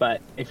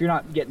 But if you're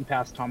not getting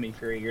past Tommy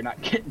Fury, you're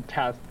not getting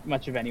past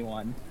much of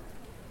anyone.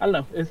 I don't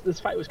know.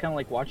 This fight was kind of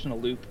like watching a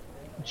loop.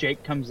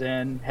 Jake comes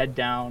in, head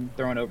down,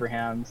 throwing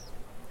overhands.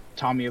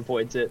 Tommy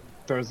avoids it,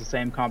 throws the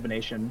same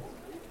combination.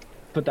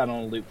 Put that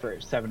on a loop for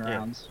 7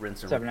 rounds.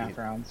 Rinse and 7.5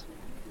 rounds.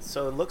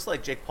 So it looks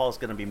like Jake Paul's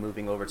going to be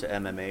moving over to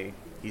MMA.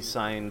 He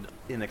signed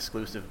an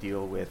exclusive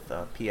deal with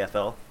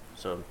PFL.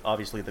 So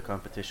obviously the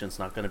competition's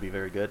not going to be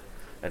very good.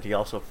 And he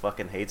also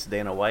fucking hates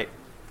Dana White.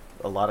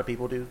 A lot of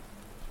people do.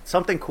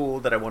 Something cool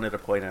that I wanted to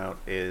point out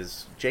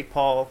is Jake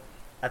Paul,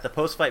 at the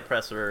post-fight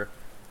presser,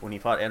 when he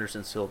fought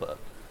Anderson Silva,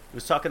 he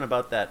was talking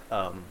about that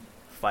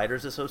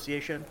Fighters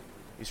Association.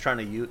 He's trying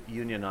to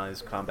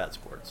unionize combat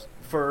sports.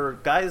 For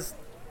guys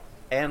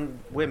and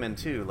women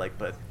too,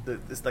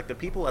 it's like the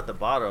people at the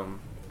bottom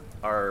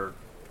are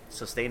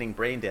sustaining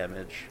brain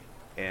damage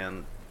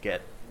and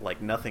get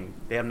like nothing.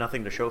 They have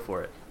nothing to show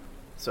for it.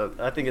 So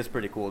I think it's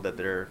pretty cool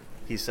that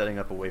he's setting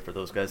up a way for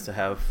those guys to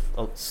have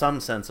some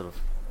sense of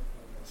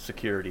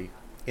security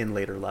in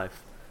later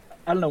life.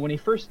 I don't know, when he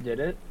first did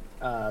it,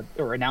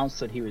 or announced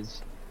that he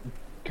was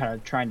kind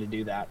of trying to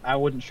do that, I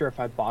wasn't sure if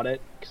I bought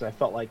it, because I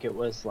felt like it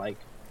was like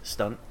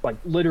stunt. Like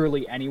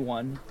literally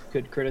anyone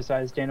could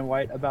criticize Dana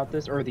White about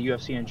this, or the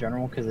UFC in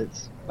general, because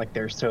it's like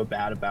they're so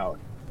bad about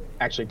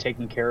actually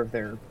taking care of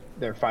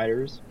their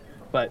fighters.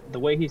 But the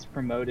way he's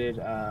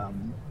promoted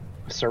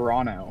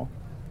Serrano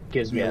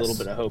gives me a little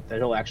bit of hope that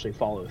he'll actually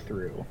follow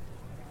through.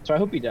 So I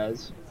hope he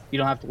does. You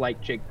don't have to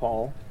like Jake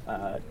Paul.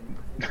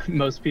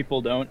 Most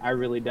people don't. I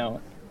really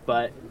don't.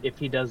 But if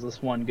he does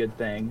this one good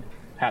thing,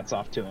 hats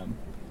off to him.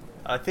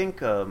 I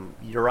think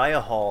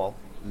Uriah Hall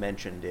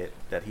mentioned it,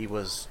 that he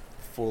was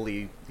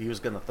going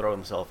to throw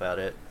himself at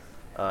it.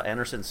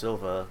 Anderson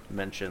Silva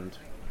mentioned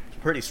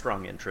pretty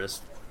strong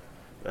interest.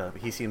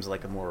 He seems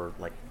like a more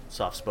like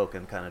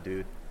soft-spoken kind of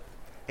dude.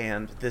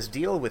 And this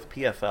deal with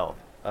PFL,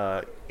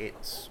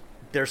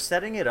 they're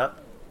setting it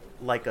up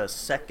like a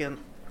second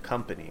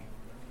company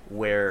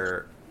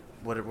where,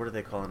 what are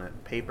they calling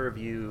it?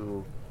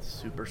 Pay-per-view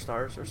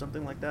superstars or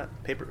something like that?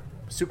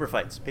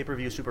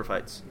 Pay-per-view super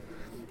fights.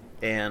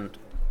 And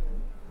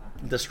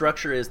the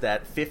structure is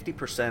that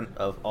 50%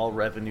 of all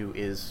revenue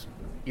is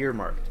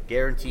earmarked,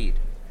 guaranteed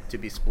to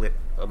be split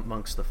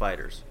amongst the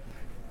fighters.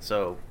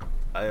 So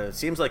it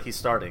seems like he's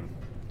starting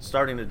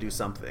to do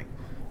something.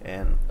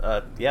 And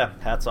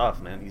hats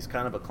off, man. He's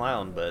kind of a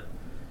clown, but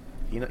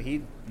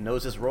he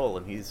knows his role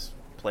and he's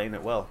playing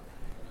it well.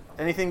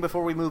 Anything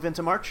before we move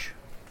into March?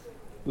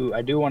 Ooh,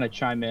 I do want to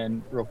chime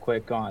in real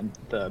quick on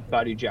the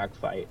Badu Jack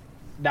fight.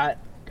 That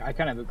I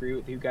kind of agree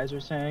with you guys are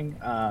saying,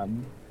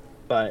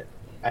 but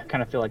I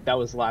kind of feel like that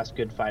was the last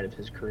good fight of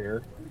his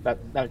career. That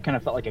kind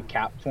of felt like a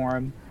cap for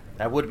him.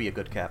 That would be a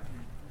good cap.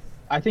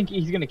 I think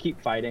he's going to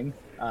keep fighting.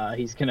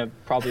 He's going to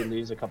probably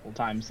lose a couple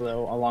times,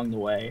 though, along the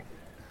way.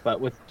 But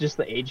with just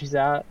the age he's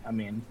at, I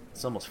mean...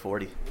 It's almost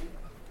 40.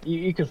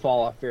 You could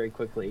fall off very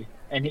quickly.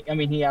 And,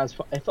 I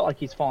felt like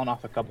he's fallen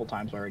off a couple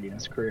times already in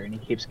his career, and he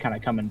keeps kind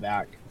of coming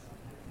back.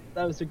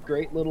 That was a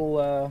great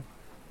little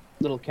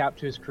cap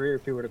to his career,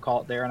 if he were to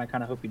call it there, and I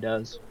kind of hope he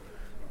does.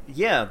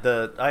 Yeah,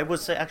 I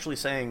was actually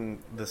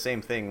saying the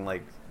same thing,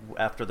 like,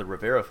 after the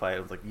Rivera fight. I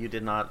was like, you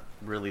did not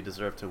really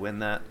deserve to win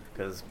that,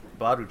 because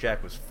Badu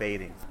Jack was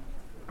fading.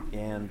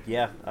 And,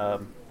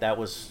 that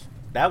was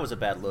a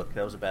bad look.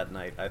 That was a bad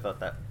night. I thought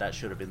that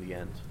should have been the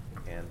end.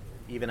 And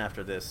even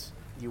after this,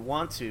 you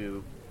want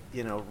to,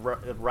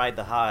 ride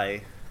the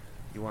high.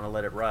 You want to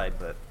let it ride,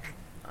 but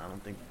I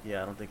don't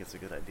think it's a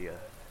good idea.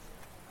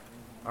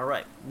 All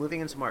right,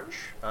 moving into March.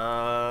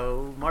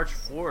 March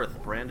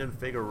 4th, Brandon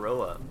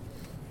Figueroa,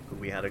 who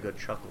we had a good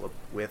chuckle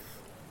with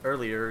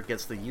earlier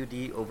gets the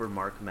UD over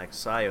Mark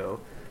Magsayo.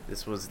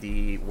 This was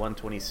the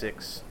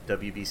 126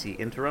 WBC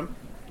interim,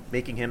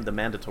 making him the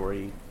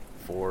mandatory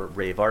for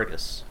Rey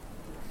Vargas.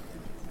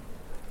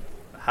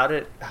 How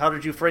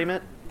did you frame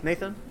it,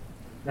 Nathan?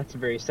 That's a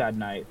very sad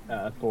night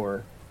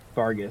for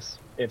Vargas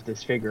if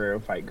this Figueroa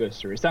fight goes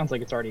through. It sounds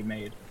like it's already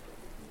made.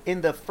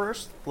 In the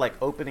first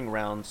opening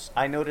rounds,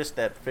 I noticed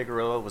that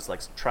Figueroa was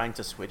trying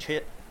to switch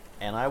hit,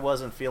 and I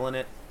wasn't feeling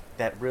it.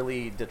 That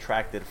really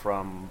detracted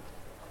from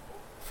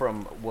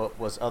what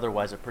was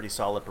otherwise a pretty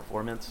solid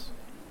performance.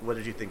 What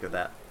did you think of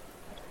that?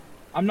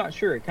 I'm not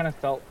sure. It kind of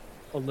felt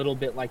a little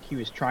bit like he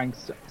was trying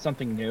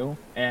something new,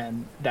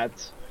 and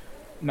that's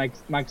Mike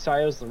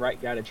Sayo's the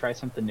right guy to try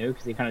something new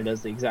because he kind of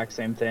does the exact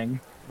same thing.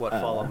 What,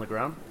 fall on the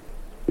ground?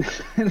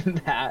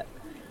 That,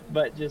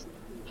 but just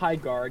high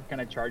guard,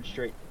 kind of charge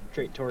straight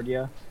toward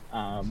you.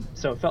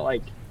 So it felt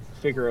like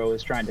Figueroa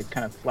was trying to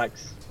kind of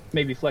flex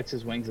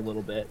his wings a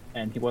little bit,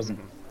 and he wasn't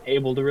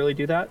able to really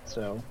do that.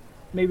 So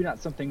maybe not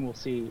something we'll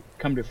see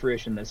come to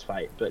fruition this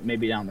fight, but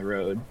maybe down the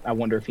road. I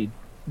wonder if he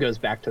goes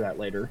back to that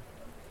later.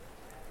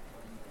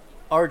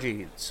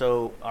 RG,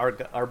 so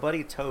our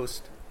buddy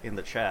Toast in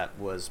the chat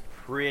was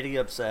pretty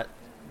upset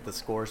the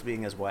scores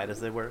being as wide as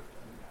they were.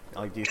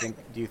 Do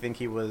you think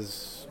he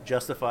was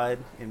justified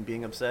in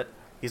being upset?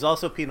 He's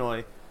also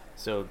Pinoy,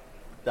 so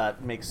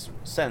that makes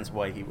sense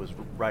why he was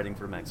riding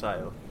for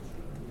Magsayo.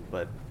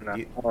 But no,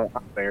 I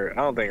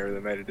don't think it really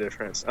made a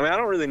difference. I mean, I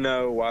don't really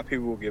know why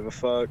people will give a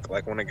fuck.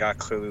 When a guy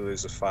clearly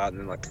loses a fight and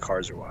then the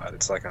cards are wide.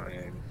 It's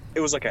it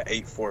was an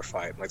 8-4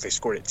 fight. They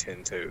scored it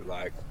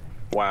 10-2.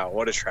 Wow,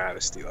 what a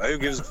travesty. Who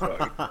gives a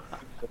fuck?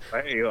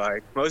 Hey,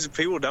 most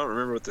people don't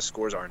remember what the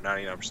scores are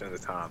 99% of the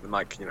time.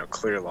 And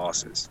clear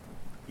losses.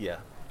 Yeah.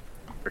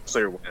 Or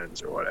clear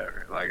wins or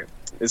whatever.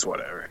 It's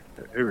whatever.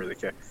 Who really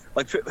cares?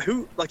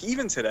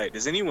 Even today,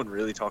 does anyone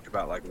really talk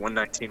about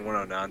 119,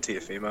 109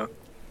 Teofimo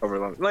over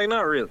long?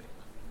 Not really.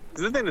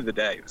 Because at the end of the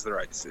day, it was the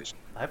right decision.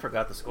 I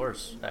forgot the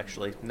scores,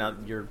 actually. Now,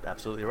 you're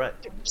absolutely right.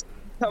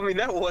 I mean,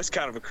 that was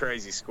kind of a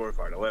crazy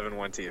scorecard, 11-1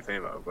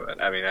 Teofimo,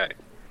 but I mean, hey.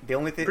 The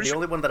only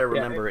one that I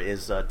remember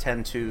is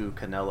 10-2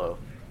 Canelo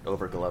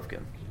over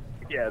Golovkin.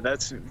 Yeah,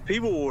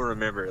 people will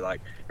remember,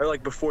 or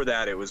before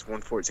that it was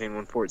 114,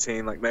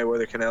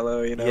 Mayweather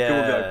Canelo, Yeah. People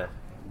will be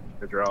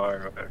the draw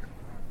or whatever.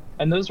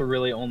 And those will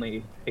really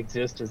only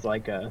exist as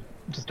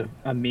just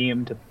a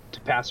meme to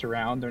pass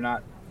around. They're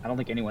not. I don't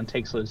think anyone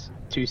takes those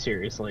too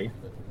seriously.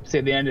 See,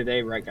 at the end of the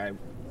day, right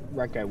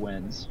guy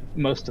wins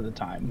most of the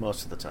time.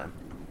 Most of the time.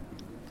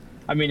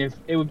 I mean,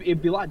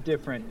 it'd be a lot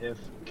different if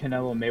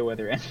Canelo and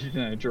Mayweather ended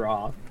in a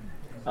draw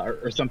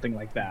or something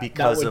like that.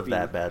 Because of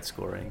that bad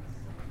scoring.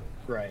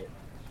 Right.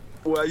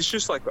 Well, it's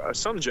just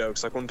some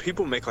jokes. When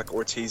people make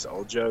Ortiz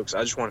old jokes,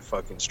 I just want to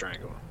fucking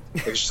strangle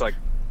them. It's just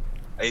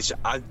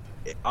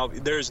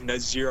there's no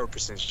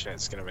 0% chance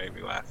it's gonna make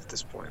me laugh at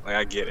this point.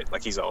 I get it.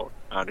 He's old.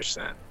 I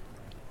understand.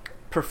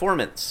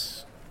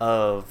 Performance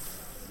of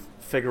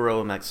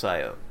Figueroa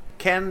Magsayo.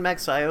 Can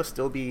Magsayo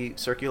still be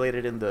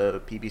circulated in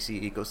the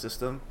PBC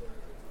ecosystem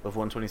of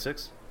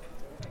 126?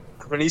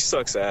 I mean, he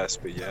sucks ass,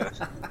 but yeah.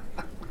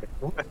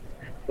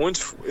 It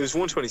was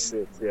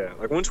 126, yeah.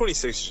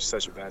 126 is just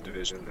such a bad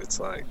division. It's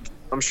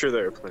I'm sure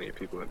there are plenty of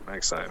people that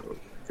Magsayo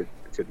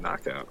could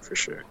knock out for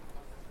sure.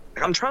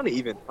 I'm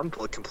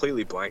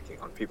completely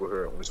blanking on people who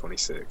are at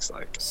 126.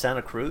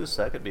 Santa Cruz,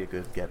 that could be a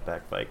good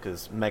get-back fight,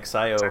 because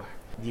Magsayo,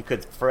 you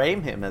could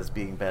frame him as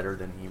being better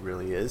than he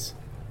really is.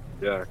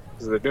 Yeah,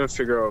 because they're doing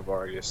Figueroa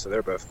Vargas, so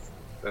they're both.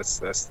 That's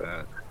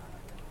that.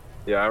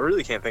 Yeah, I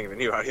really can't think of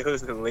anybody other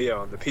than Leo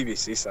on the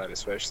PBC side,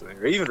 especially,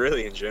 or even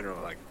really in general.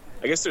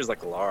 I guess there's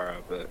Lara,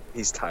 but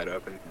he's tied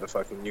up in the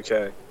fucking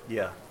UK.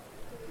 Yeah.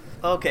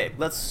 Okay,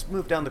 let's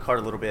move down the card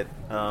a little bit.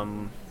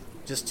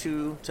 Just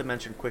two to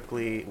mention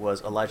quickly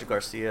was Elijah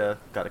Garcia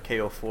got a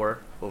KO4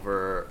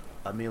 over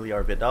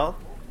Amilcar Vidal.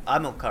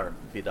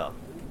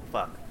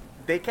 Fuck.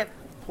 They kept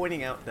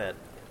pointing out that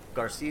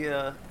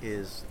Garcia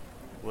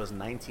was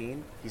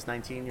 19. He's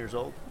 19 years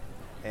old,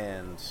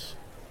 and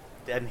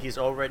he's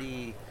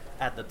already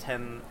at the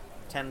 10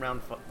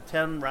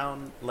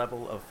 round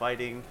level of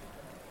fighting.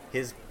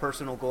 His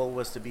personal goal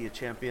was to be a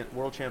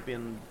world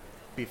champion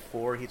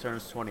before he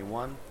turns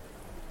 21.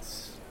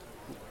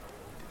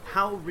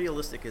 How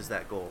realistic is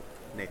that goal,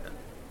 Nathan?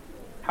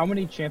 How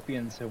many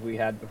champions have we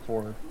had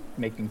before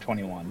making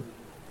 21?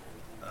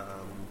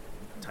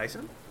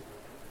 Tyson?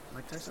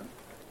 Mike Tyson?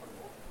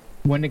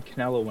 When did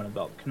Canelo win a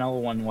belt?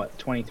 Canelo won,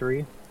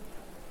 23?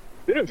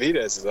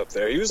 Benavidez is up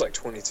there. He was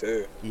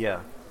 22.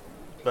 Yeah.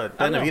 But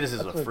Benavidez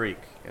is a freak,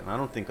 and I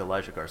don't think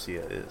Elijah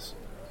Garcia is.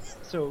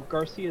 So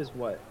Garcia is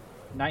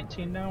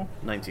 19 now?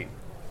 19.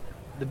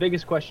 The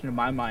biggest question in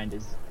my mind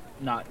is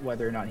not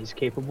whether or not he's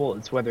capable,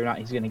 it's whether or not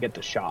he's going to get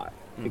the shot.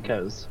 Mm-hmm.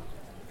 Because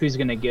who's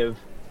going to give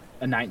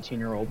a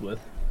 19-year-old with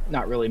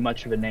not really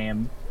much of a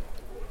name,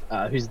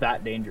 who's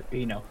that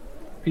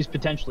who's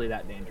potentially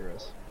that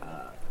dangerous,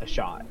 a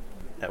shot?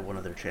 At one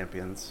of their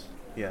champions,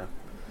 yeah.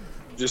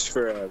 Just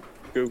for a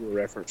Google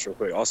reference real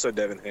quick, also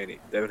Devin Haney.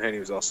 Devin Haney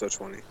was also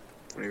 20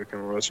 when he became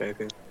a world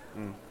champion.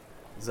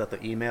 Is that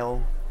the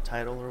email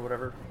title or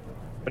whatever.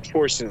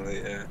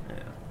 Unfortunately, yeah.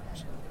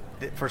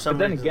 For some But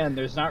then reason, again,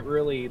 there's not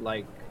really,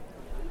 like,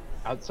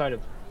 outside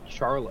of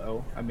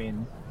Charlo, I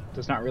mean,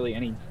 there's not really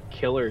any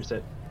killers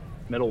at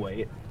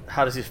middleweight.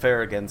 how does he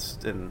fare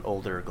against an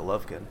older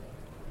Golovkin?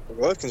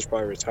 Golovkin's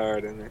probably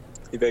retired, isn't he?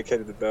 He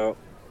vacated the belt.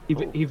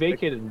 He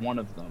vacated one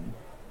of them.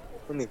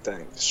 Let me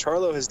think.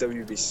 Charlo has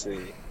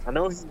WBC. I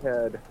know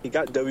he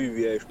got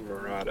WBA from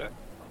Murata.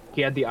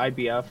 He had the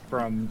IBF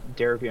from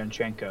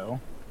Derevyanchenko.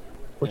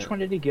 Which one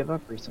did he give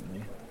up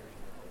recently?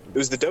 It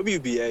was the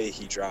WBA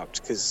he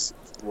dropped because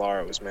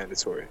Lara was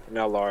mandatory.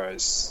 Now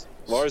Lara's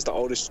the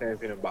oldest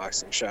champion in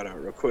boxing. Shout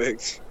out real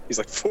quick. He's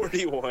like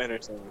 41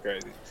 or something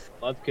crazy.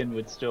 Golovkin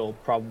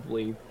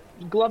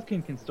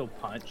can still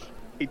punch.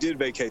 He did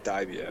vacate the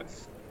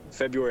IBF.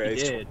 February 8th.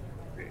 He did.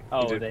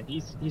 Oh, then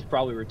he's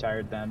probably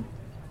retired then.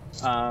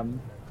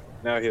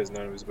 Now he has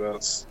none of his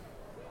belts.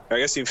 I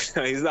guess he's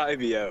the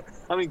IBO.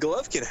 I mean,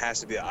 Golovkin has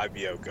to be the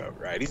IBO GOAT,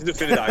 right? He's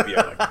defended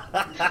IBO.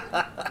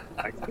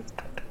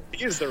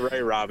 He is the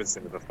Ray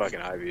Robinson of the fucking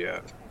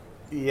IBO.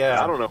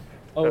 Yeah. I don't know.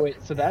 Oh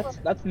wait, so that's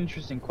an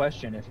interesting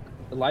question. If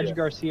Elijah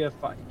Garcia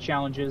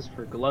challenges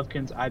for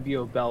Golovkin's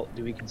IBO belt,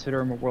 do we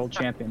consider him a world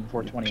champion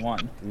before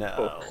 21?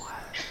 No.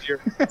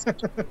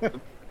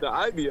 The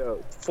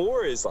IBO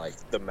 4 is like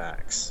the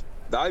max.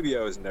 The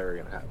IBO is never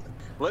gonna happen.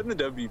 Letting the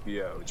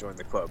WBO join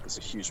the club was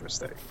a huge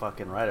mistake.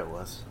 Fucking right it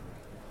was.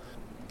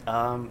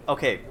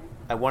 Okay,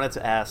 I wanted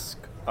to ask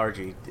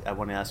RG. I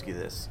want to ask you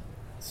this.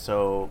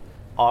 So,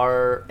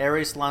 are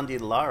Erislandy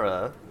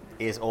Lara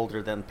is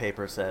older than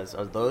paper says?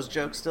 Are those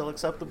jokes still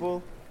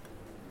acceptable,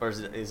 or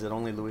is it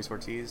only Luis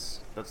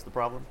Ortiz that's the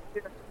problem?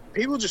 Yeah.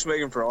 People just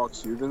make him for all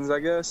Cubans, I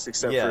guess,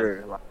 except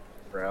for like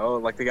Burrell.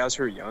 Like the guys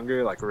who are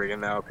younger, like Regan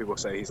now, people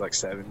say he's like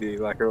 70,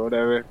 like or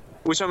whatever.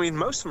 Which I mean,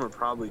 most of them are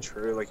probably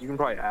true. Like you can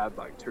probably add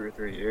like 2 or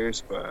 3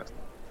 years, but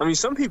I mean,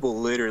 some people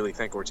literally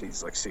think Ortiz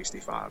is like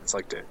 65. It's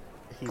like, dude.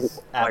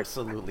 He's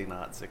absolutely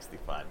not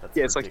 65. That's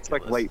it's ridiculous.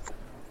 like late,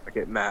 like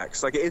at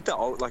max. Like at the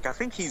like I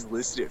think he's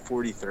listed at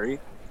 43.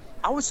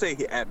 I would say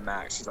at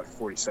max he's like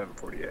 47,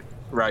 48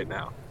 right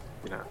now.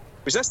 You know,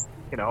 which that's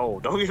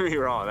old. Don't get me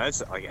wrong.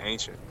 That's like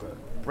ancient. But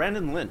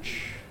Brandon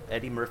Lynch,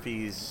 Eddie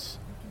Murphy's,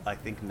 I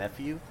think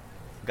nephew,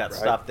 got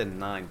stopped in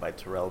 9 by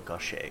Terrell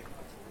Gaucher.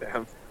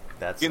 Damn.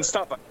 That's getting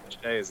stopped by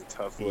Gaucher is a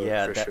tough look.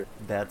 Yeah, for sure.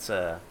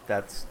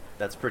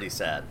 That's pretty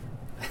sad.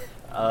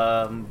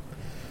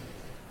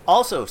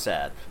 Also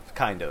sad,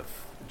 kind of.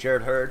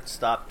 Jared Hurd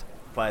stopped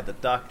by the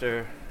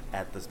doctor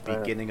at the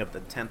beginning of the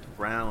 10th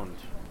round.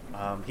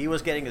 He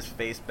was getting his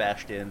face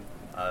bashed in.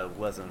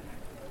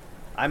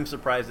 I'm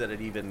surprised that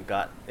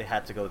it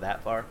had to go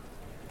that far.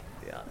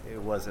 Yeah,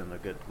 it wasn't a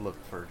good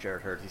look for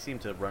Jared Hurd. He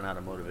seemed to run out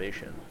of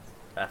motivation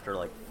after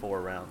like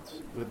 4 rounds,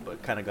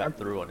 but kind of got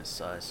through on his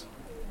size.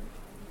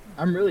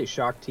 I'm really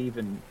shocked he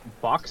even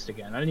boxed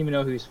again. I didn't even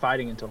know he was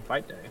fighting until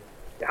fight day.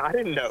 Yeah, I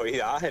didn't know.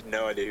 I had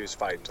no idea he was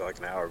fighting until like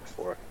an hour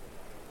before.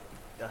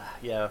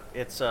 Yeah,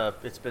 it's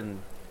been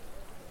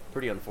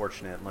pretty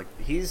unfortunate. Like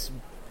he's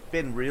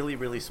been really,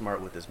 really smart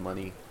with his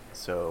money,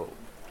 so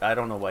I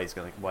don't know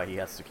why he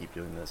has to keep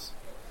doing this.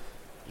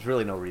 There's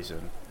really no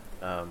reason.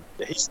 Yeah,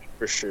 he's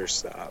for sure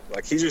stopped.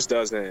 Like he just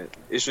doesn't.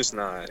 It's just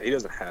not. He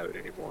doesn't have it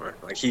anymore.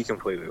 Like he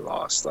completely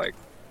lost. Like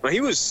when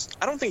he was.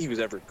 I don't think he was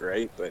ever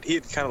great, but he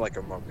had kind of like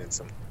a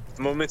momentum.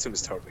 The momentum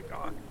is totally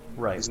gone.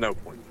 Right. There's no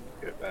point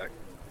to get it back.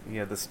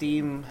 Yeah, the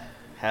steam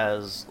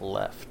has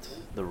left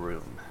the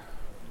room.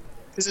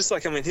 It's just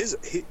like, I mean,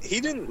 he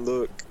didn't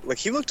look like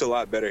he looked a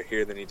lot better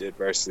here than he did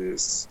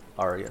versus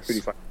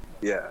Arias.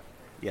 Yeah.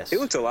 Yes. He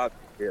looked a lot.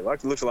 Yeah,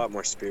 looked a lot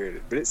more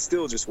spirited, but it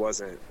still just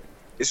wasn't.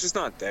 It's just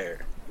not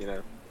there, you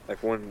know.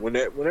 Like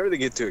whenever they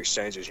get to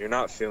exchanges, you're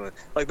not feeling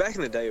like back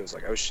in the day. It was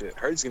like, oh shit,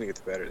 Hurd's gonna get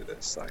the better of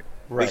this. Like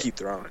they keep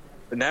throwing.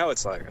 But now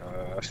it's like,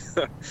 I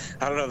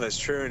don't know if that's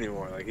true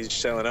anymore. Like he's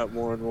shelling up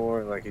more and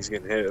more. Like he's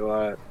getting hit a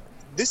lot.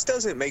 This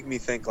doesn't make me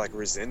think like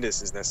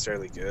Resendez is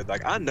necessarily good.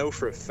 Like I know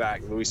for a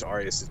fact Luis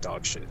Arias is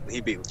dog shit.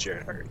 He beat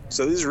Jared Hurd.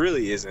 So this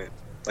really isn't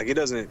like it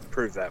doesn't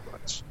prove that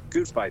much.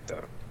 Good fight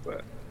though,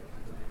 but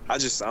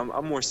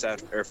I'm more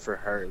sad for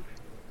Hurd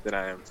than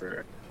I am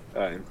for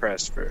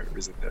impressed for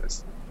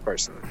Resendez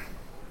personally.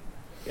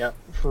 Yeah,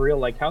 for real.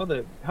 Like how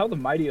the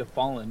mighty have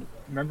fallen.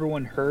 Remember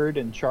when Hurd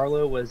and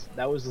Charlo was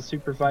the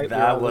super fight?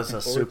 That was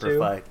a super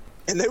fight.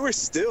 And they were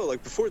still,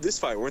 like, before this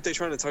fight, weren't they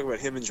trying to talk about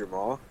him and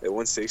Jamal at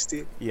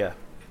 160? Yeah.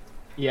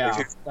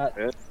 Yeah.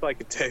 That's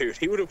like, dude,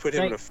 he would have put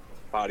him in a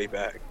body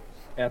bag.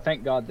 Yeah,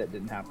 thank God that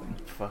didn't happen.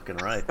 Fucking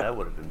right. That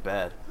would have been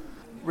bad.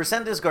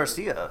 Resendez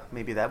Garcia.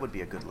 Maybe that would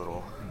be a good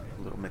little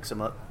mix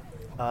him up.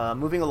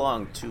 Moving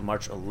along to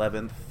March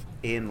 11th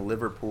in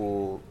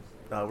Liverpool.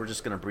 We're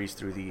just going to breeze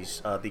through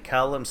these. The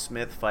Callum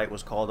Smith fight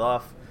was called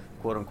off,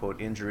 quote-unquote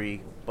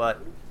injury,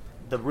 but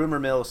the rumor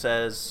mill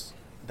says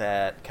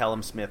that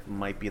Callum Smith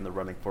might be in the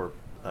running for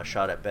a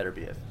shot at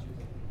Beterbiev.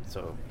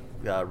 So,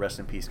 rest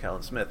in peace,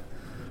 Callum Smith.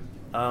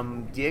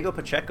 Diego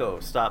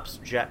Pacheco stops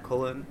Jack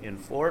Cullen in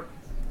 4.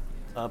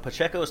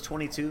 Pacheco is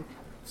 22,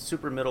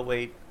 super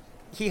middleweight.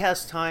 he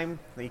has time.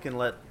 He can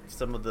let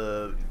some of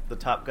the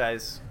top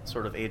guys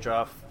sort of age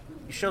off.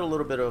 He showed a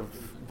little bit of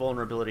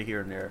vulnerability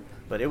here and there,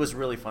 but it was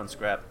really fun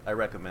scrap. I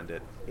recommend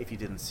it if you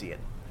didn't see it.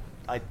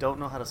 I don't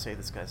know how to say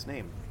this guy's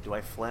name. Do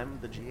I phlegm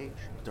the GH?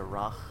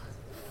 Darach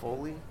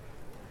Foley?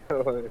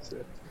 That's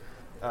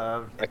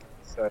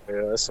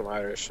some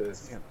Irish shit.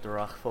 Yeah,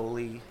 Darach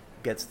Foley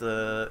gets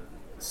the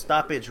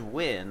stoppage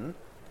win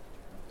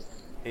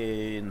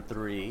in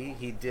 3.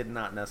 He did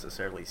not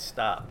necessarily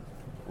stop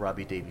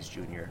Robbie Davies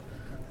Jr.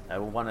 I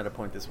wanted to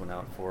point this one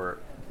out for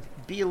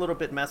be a little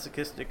bit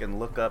masochistic and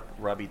look up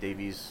Robbie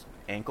Davies'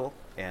 ankle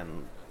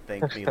and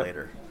thank me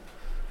later.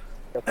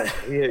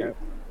 Yeah.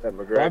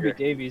 Robbie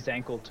Davies'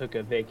 ankle took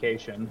a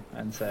vacation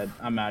and said,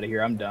 "I'm out of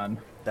here. I'm done."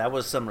 That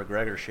was some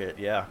McGregor shit,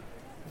 yeah.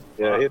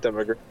 Yeah, hit that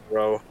McGregor,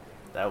 bro.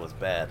 That was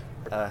bad.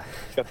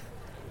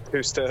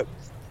 2-step.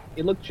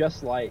 It looked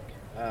just like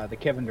the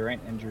Kevin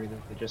Durant injury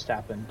that just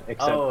happened,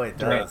 except it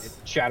Durant does.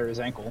 shattered his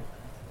ankle,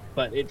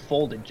 but it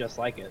folded just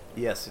like it.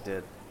 Yes, it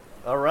did.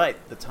 All right,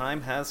 the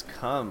time has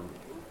come.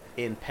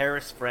 In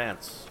Paris,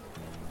 France,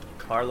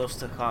 Carlos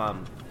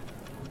Takam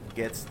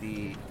gets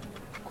the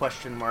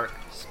question mark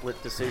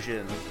split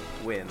decision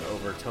win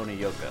over Tony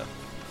Yoka.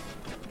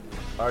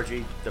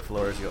 RG, the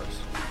floor is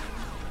yours.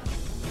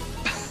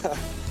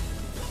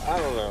 I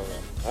don't know,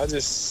 man. I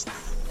just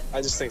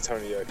think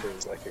Tony Yoka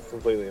is like a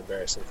completely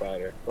embarrassing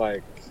fighter.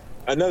 Like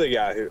another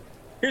guy who.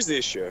 Here's the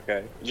issue,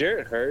 okay?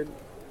 Jarrett Hurd,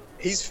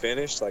 he's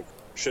finished, like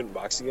shouldn't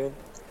box again,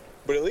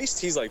 but at least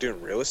he's like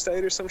doing real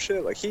estate or some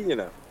shit. Like he,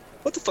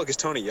 what the fuck is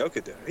Tony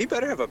Yoka doing? He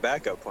better have a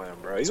backup plan,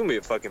 bro. He's gonna be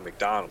at fucking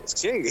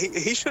McDonald's.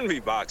 He shouldn't be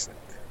boxing.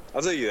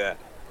 I'll tell you that.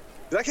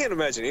 'Cause I can't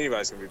imagine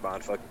anybody's gonna be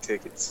buying fucking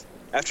tickets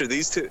after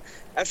these two.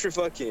 After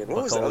fucking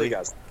what was the other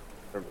guy's?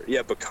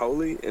 Yeah,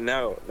 Bacoli, and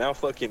now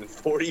fucking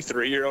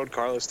 43-year-old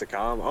Carlos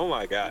Takam. Oh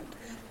my god,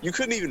 you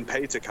couldn't even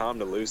pay Takam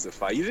to lose the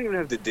fight. You didn't even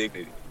have the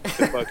dignity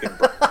to fucking.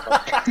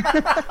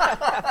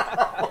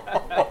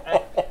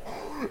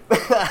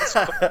 It's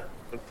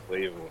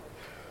unbelievable.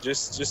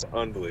 Just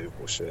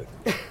unbelievable shit.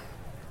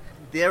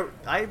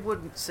 I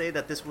wouldn't say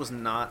that this was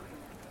not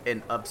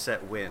an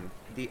upset win.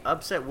 The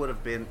upset would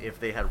have been if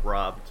they had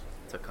robbed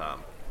Takam,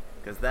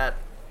 because that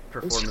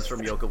performance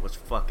from Yoka was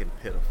fucking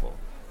pitiful.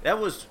 That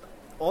was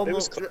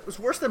almost. It was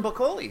worse than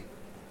Bacoli.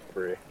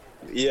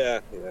 Yeah.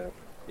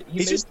 He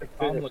made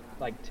Takam look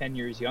like 10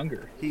 years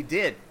younger. He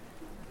did.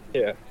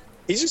 Yeah.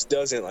 He just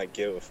doesn't like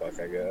give a fuck,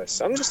 I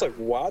guess. I'm just like,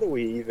 why do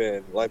we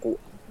even like?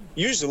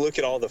 You just look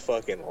at all the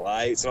fucking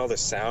lights and all the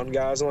sound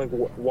guys. I'm like,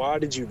 why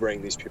did you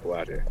bring these people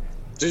out here?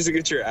 Just to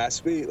get your ass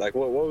beat? Like,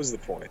 what was the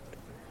point?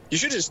 You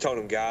should have just told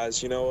them,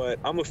 guys, you know what?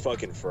 I'm a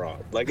fucking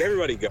fraud. Like,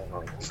 everybody go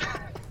home.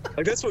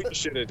 Like, that's what you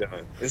should have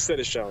done instead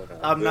of showing up.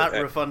 I'm not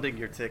refunding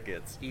your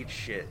tickets. Eat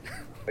shit.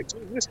 Like,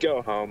 just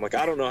go home. Like,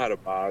 I don't know how to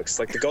box.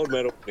 Like, the gold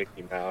medal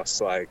Mickey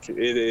Mouse. Like,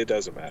 it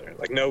doesn't matter.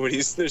 Like,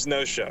 there's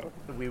no show.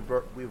 We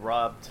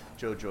robbed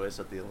Joe Joyce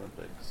at the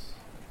Olympics.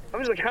 I'm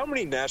just like, how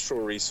many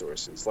natural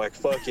resources, like,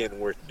 fucking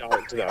were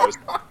shot to those?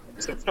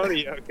 So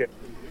Tony Yoka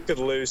could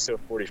lose to a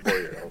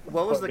 44-year-old.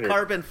 What was the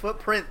carbon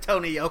footprint,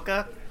 Tony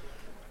Yoka?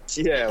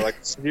 Yeah, like,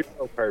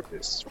 zero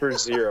purpose. For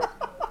zero.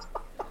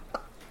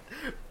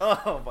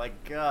 Oh, my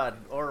God.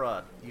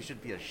 Orad, you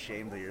should be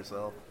ashamed of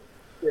yourself.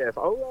 Yeah, if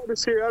Orad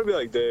was here, I'd be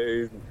like,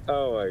 dude,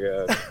 oh, my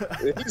God.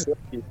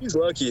 He's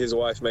lucky his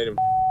wife made him.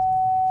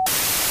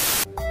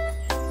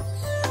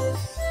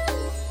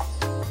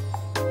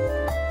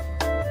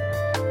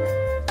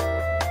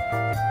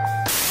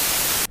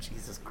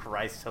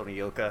 Christ, Tony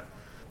Yoka.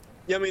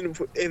 Yeah, I mean,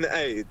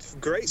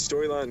 great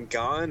storyline.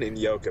 Gon and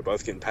Yoka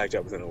both getting packed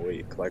up within a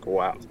week. Like,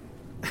 wow.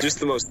 Just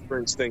the most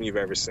cringe thing you've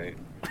ever seen.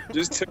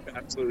 Just two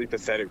absolutely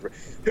pathetic.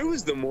 Who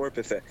was the more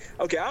pathetic?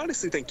 Okay, I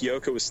honestly think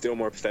Yoka was still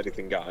more pathetic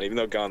than Gon, even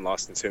though Gon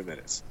lost in 2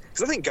 minutes.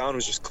 Because I think Gon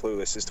was just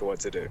clueless as to what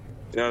to do. You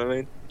know what I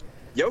mean?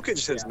 Yoka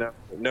just has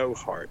no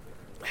heart.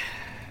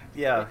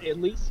 Yeah. At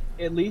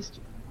least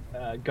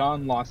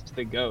Gon lost to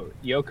the GOAT.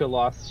 Yoka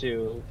lost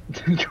to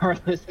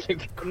Carlos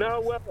Takam. No,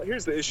 well,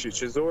 here's the issue.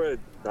 Chisora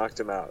knocked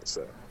him out,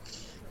 so.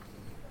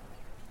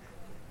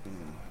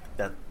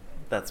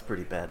 That's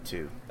pretty bad,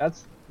 too.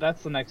 That's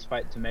the next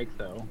fight to make,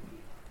 though.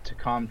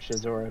 Takam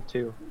Chisora,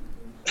 too.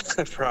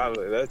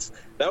 Probably.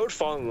 That would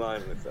fall in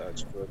line with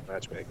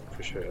matchmaking,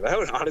 for sure. That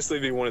would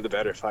honestly be one of the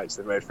better fights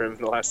they made for him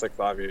in the last,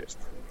 5 years.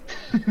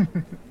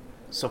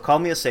 So call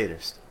me a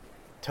sadist.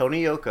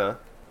 Tony Yoka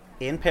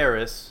in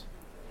Paris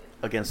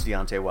against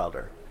Deontay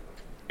Wilder.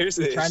 Here's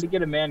the trying to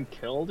get a man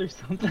killed or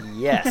something?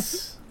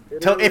 Yes.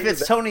 If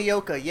it's Tony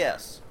Yoka,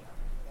 yes.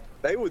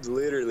 They would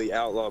literally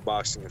outlaw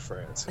boxing in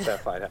France if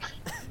that fight happened.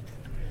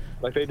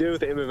 Like they did with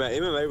the MMA.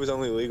 MMA was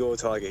only legal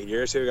until a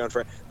year or two ago in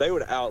France. They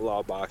would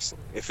outlaw boxing.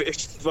 If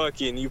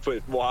fucking you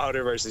put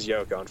Wilder versus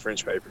Yoka on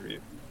French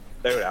pay-per-view,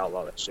 they would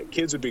outlaw that shit.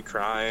 Kids would be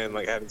crying,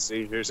 having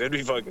seizures. It'd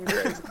be fucking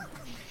crazy.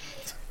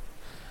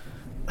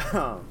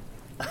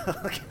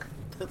 Okay.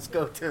 Let's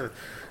go to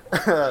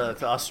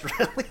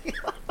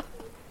Australia.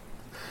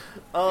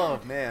 Oh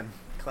man,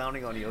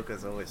 clowning on Yoka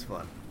is always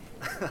fun.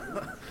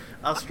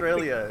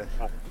 Australia.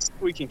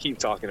 we can keep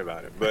talking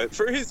about him, but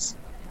for his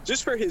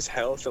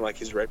health and like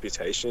his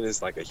reputation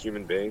as like a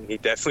human being, he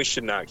definitely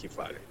should not keep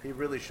fighting. He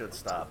really should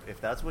stop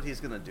if that's what he's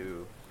gonna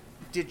do.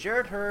 Did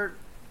Jarrett Hurd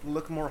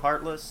look more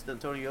heartless than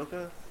Tony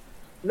Yoka?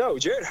 No,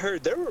 Jarrett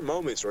Hurd. There were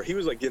moments where he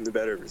was like getting the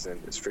better of his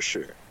enemies for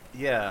sure.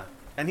 Yeah,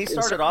 and he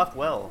started off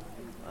well.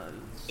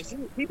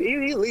 He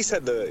at least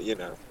had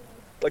the,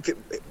 like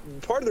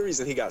part of the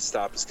reason he got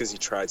stopped is because he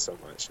tried so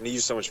much and he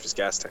used so much of his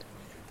gas tank.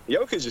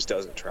 Yoka just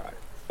doesn't try.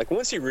 Like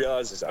once he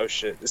realizes, oh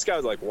shit, this guy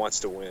like wants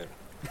to win.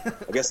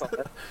 I guess like,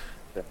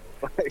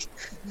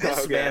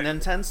 this man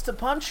intends to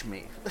punch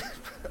me.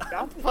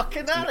 I'm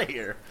fucking out of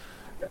here.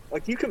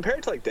 Like you compare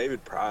it to like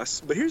David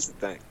Price, but here's the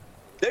thing: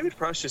 David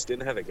Price just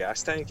didn't have a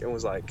gas tank and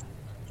was like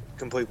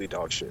completely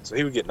dog shit, so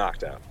he would get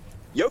knocked out.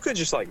 Yoka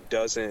just like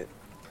doesn't.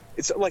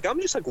 It's like I'm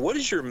just like, what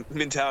is your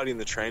mentality in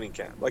the training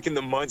camp? Like in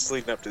the months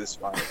leading up to this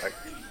fight, like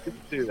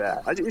do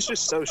that. It's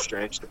just so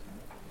strange to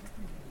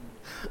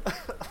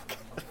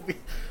me.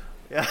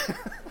 Yeah,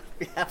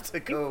 we have to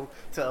go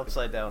to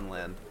Upside Down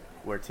Land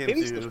where Tim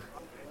Tszyu.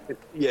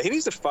 Yeah, he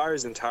needs to fire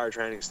his entire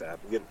training staff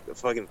and get a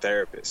fucking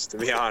therapist, to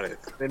be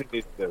honest. Then he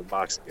needs to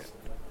box again.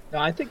 No,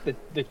 I think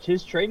that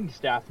his training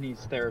staff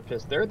needs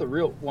therapists. They're the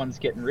real ones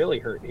getting really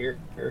hurt here.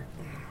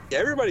 Yeah,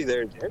 everybody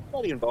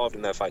involved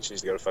in that fight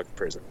needs to go to fucking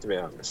prison, to be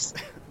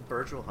honest.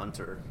 Virgil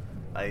Hunter.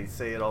 I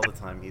say it all the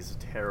time. He's a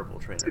terrible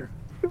trainer.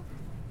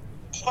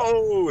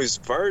 Oh, it's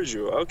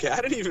Virgil. Okay, I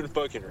didn't even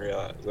fucking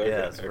realize. Okay,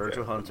 yeah, it's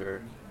Virgil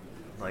Hunter.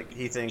 Like,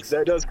 he thinks...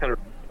 That does kind of...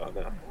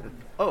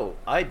 Oh,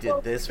 I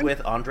did this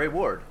with Andre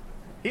Ward.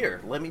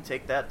 Here, let me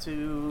take that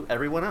to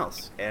everyone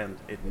else. And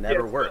it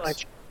never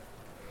works.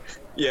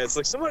 It's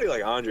like somebody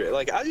like Andre.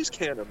 Like, I just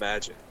can't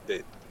imagine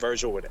that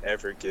Virgil would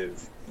ever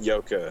give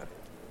Yoka,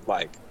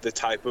 like, the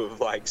type of,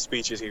 like,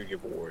 speeches he would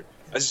give Ward.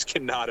 I just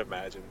cannot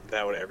imagine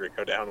that would ever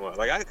go down well.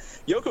 Like,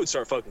 Yoka would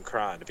start fucking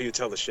crying if he would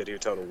tell the shit he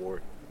would tell to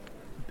Ward.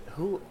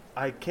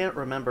 I can't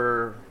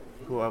remember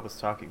who I was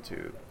talking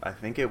to. I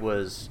think it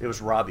was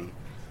Robbie.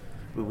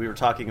 We were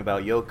talking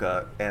about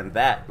Yoka and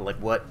that, like,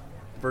 what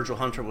Virgil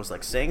Hunter was,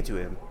 like, saying to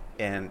him.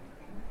 And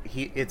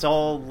it's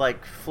all,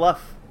 like,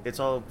 fluff. It's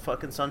all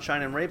fucking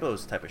sunshine and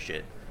rainbows type of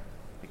shit.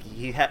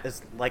 He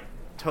has, like,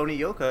 Tony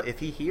Yoka, if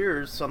he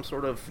hears some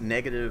sort of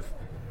negative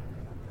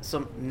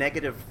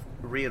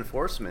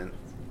reinforcement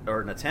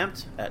or an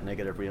attempt at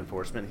negative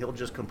reinforcement, he'll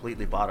just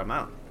completely bottom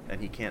out,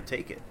 and he can't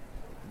take it.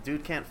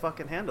 Dude can't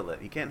fucking handle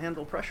it. He can't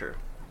handle pressure.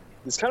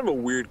 It's kind of a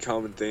weird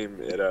common theme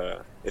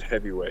at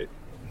heavyweight.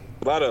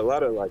 A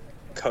lot of like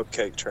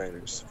cupcake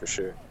trainers for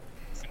sure.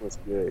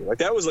 Like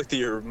that was like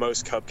your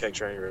most cupcake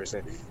trainer you've ever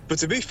seen. But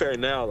to be fair,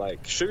 now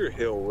like Sugar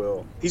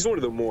Hill he's one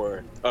of the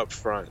more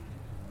upfront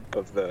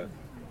of the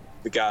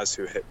guys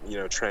who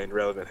train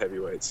relevant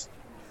heavyweights.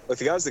 Like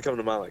the guys that come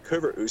to mind, like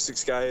whoever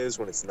Usyk's guy is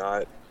when it's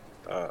not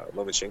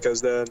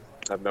Lomachenko's dad.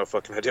 I have no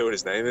fucking idea what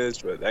his name is,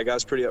 but that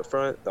guy's pretty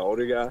upfront, the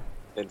older guy,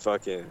 and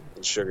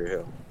Sugar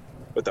Hill.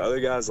 But the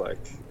other guys like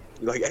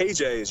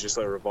AJ is just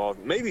like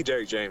revolving. Maybe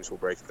Derek James will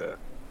break the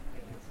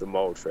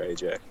mold for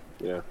AJ.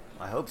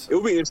 I hope so.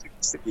 It'll be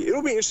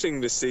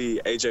interesting to see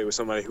AJ with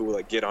somebody who will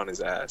like get on his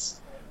ass.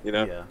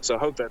 Yeah. So I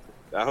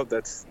hope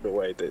that's the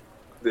way that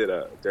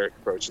Derek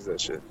approaches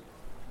that shit.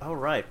 All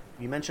right,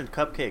 you mentioned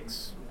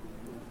cupcakes,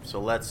 so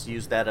let's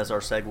use that as our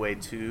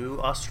segue to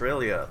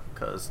Australia,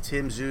 because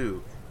Tim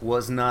Tszyu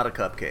was not a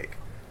cupcake.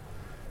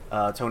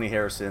 Tony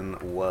Harrison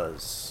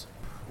was.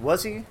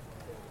 Was he?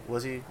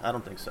 I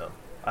don't think so.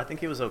 I think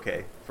he was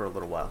okay for a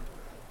little while.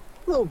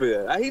 A little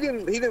bit. He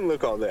didn't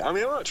look all there. I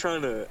mean,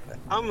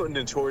 I'm a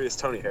notorious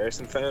Tony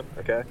Harrison fan,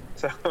 okay?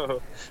 So,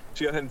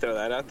 just go ahead and throw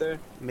that out there.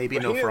 Maybe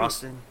no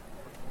frosting?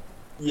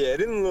 Yeah, it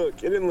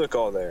didn't look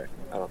all there,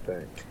 I don't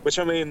think. Which,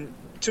 I mean,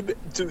 did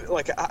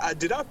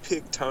I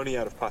pick Tony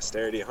out of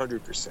posterity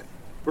 100%?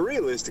 But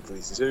realistically,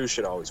 Tszyu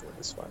should always win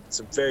this fight.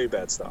 It's a very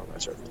bad style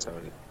matchup for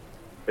Tony.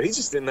 But he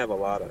just didn't have a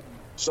lot of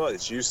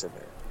juice in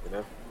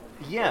there,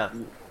 Yeah.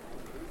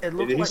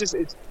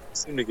 It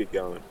seemed to get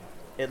going.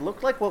 It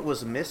looked like what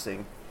was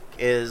missing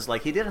is,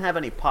 like, he didn't have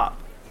any pop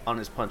on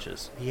his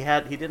punches. He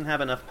didn't have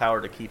enough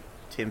power to keep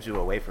Tim Tszyu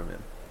away from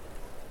him.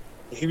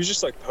 He was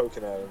just, like,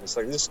 poking at him. It's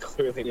like, this is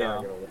clearly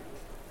not going to work.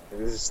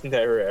 This is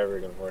never, ever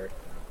going to work.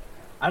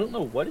 I don't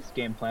know what his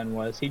game plan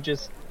was. He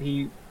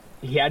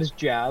had his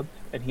jab,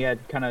 and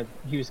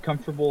he was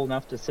comfortable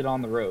enough to sit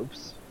on the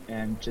ropes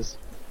and just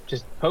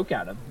poke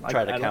at him.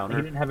 Try to counter.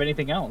 He didn't have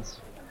anything else.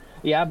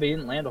 Yeah, but he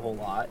didn't land a whole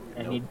lot,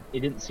 and it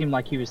didn't seem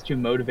like he was too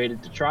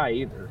motivated to try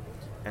either.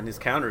 And his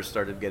counters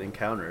started getting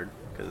countered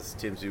because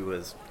Tim Tszyu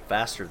was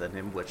faster than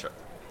him, which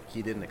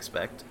he didn't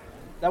expect.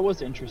 That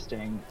was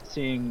interesting,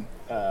 seeing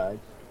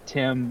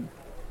Tim,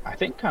 I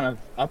think, kind of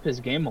up his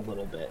game a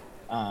little bit.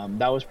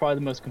 That was probably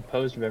the most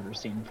composed we've ever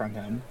seen from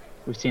him.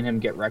 We've seen him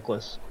get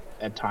reckless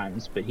at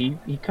times, but he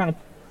kind of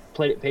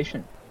played it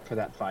patient for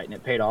that fight, and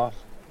it paid off.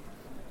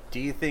 Do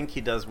you think he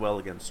does well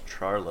against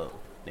Charlo,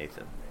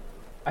 Nathan?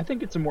 I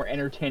think it's a more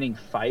entertaining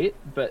fight,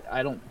 but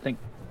I don't think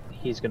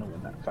he's going to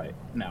win that fight,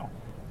 no.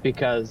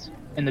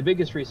 And the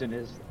biggest reason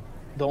is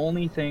the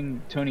only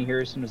thing Tony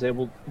Harrison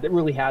that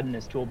really had in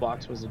his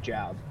toolbox was a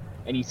jab,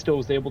 and he still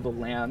was able to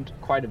land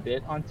quite a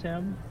bit on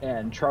Tim,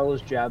 and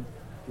Charlo's jab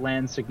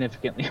lands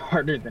significantly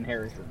harder than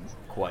Harrison's.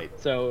 Quite.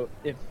 So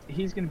if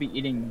he's going to be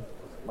eating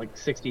like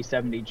 60,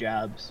 70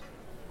 jabs,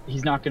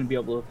 he's not going to be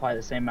able to apply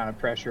the same amount of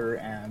pressure,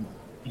 and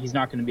he's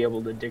not going to be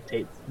able to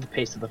dictate the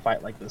pace of the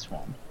fight like this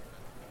one.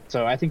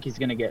 So I think he's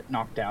going to get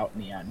knocked out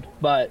in the end.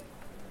 But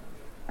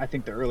I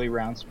think the early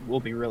rounds will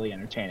be really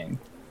entertaining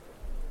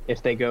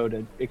if they go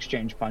to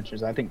exchange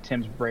punches. I think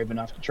Tim's brave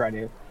enough to try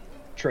to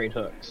trade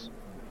hooks.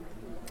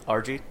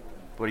 RG,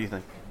 what do you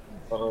think?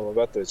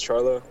 About the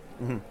Charlo?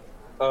 Mm-hmm.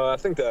 I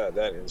think that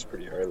ends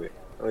pretty early.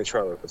 I think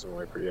Charlo puts him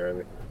away pretty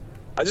early.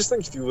 I just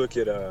think if you look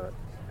at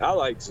I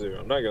like Zoo.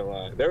 I'm not gonna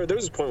lie. There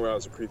was a point where I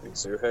was a pretty big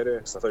Zoo hater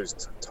because I thought he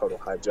was a total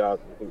hype job.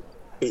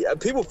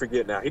 People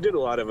forget now. He did a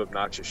lot of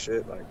obnoxious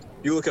shit. Like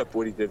you look up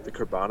what he did the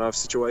Kurbanov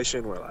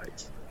situation, where like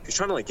he's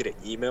trying to like get an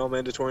email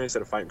mandatory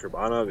instead of fighting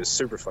Kurbanov. Is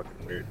super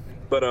fucking weird.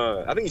 But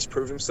I think he's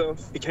proved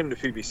himself. He came to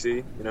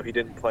PBC. You know, he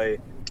didn't play.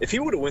 If he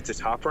would have went to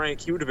Top Rank,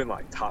 he would have been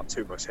like top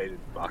 2 most hated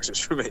boxers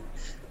for me.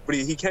 But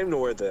he came to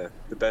where the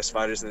best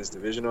fighters in his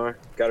division are.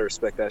 Gotta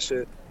respect that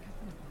shit.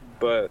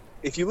 But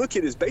if you look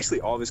at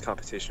basically all of his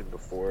competition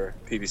before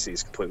PBC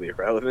is completely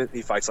irrelevant.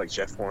 He fights like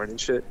Jeff Horn and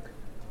shit.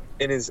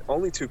 And his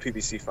only 2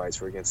 PBC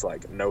fights were against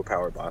like no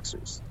power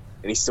boxers.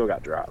 And he still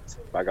got dropped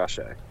by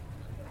Gaucher.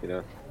 You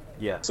know?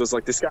 Yeah. So it's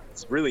like this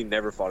guy's really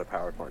never fought a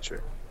power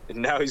puncher. And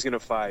now he's gonna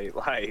fight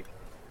like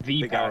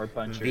the power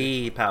puncher.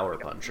 The power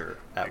puncher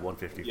at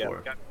 154. Yeah,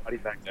 he got body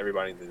back to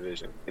everybody in the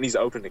division. And he's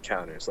open to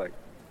counters. Like,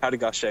 how did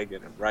Gaucher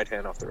get him? Right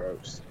hand off the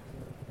ropes.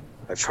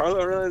 If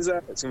Charlo runs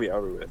that, it's gonna be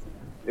over with.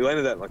 He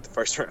landed that in like the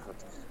first round.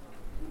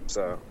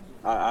 So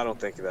I don't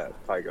think that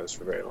fight goes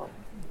for very long.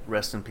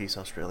 Rest in peace,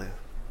 Australia.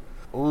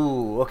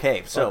 Ooh,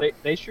 okay. So well,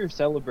 they sure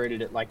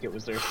celebrated it like it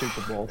was their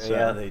Super Bowl. So.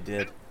 Yeah, they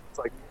did. It's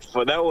like,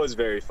 but that was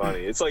very funny.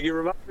 It's like it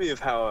reminded me of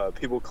how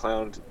people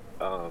clowned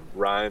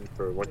Ryan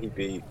for when he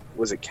beat,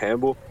 was it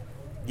Campbell?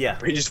 Yeah.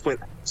 Where he just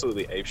went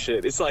absolutely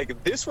apeshit. It's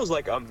like this was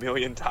like a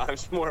million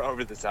times more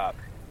over the top.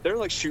 They're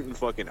like shooting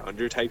fucking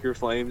Undertaker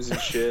flames and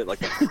shit. Like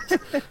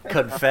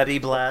confetti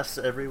blasts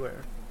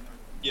everywhere.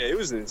 Yeah, it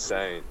was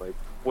insane. Like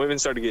women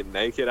started getting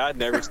naked. I'd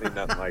never seen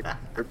nothing like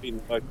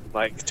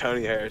like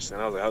Tony Harrison.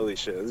 I was like, holy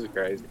shit, this is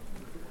crazy.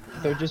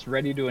 They're just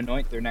ready to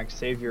anoint their next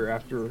savior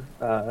after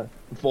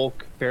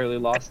Volk barely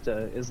lost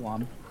to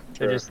Islam.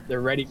 Sure.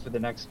 They're ready for the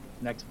next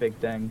big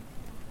thing.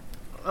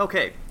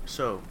 Okay,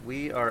 so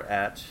we are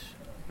at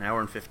an hour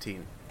and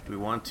 15. Do we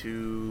want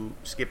to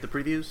skip the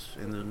previews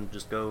and then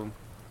just go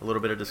a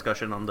little bit of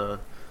discussion on the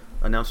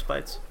announced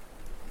fights?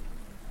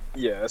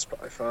 Yeah, that's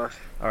probably fine.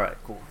 All right,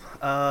 cool.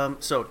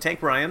 So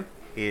Tank Bryan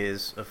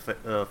is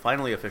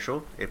finally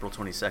official, April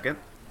 22nd.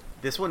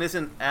 This one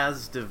isn't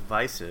as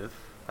divisive.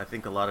 I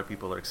think a lot of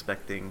people are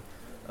expecting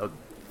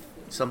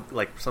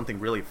something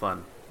really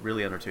fun,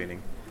 really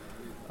entertaining.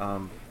 I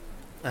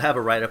have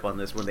a write-up on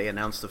this when they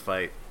announced the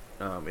fight.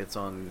 It's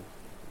on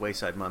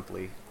Wayside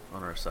Monthly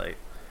on our site.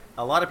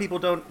 A lot of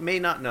people may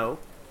not know,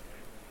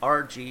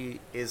 RG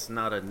is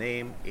not a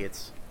name,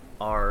 it's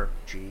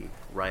RG,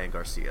 Ryan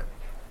Garcia.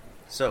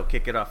 So,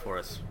 kick it off for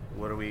us.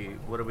 What are we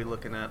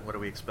looking at? What are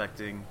we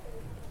expecting?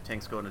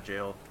 Tank's going to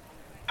jail.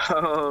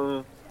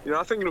 I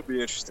think it'll be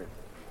interesting.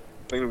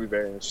 I think it'll be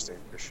very interesting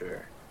for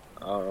sure.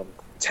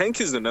 Tank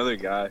is another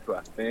guy who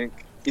I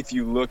think, if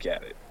you look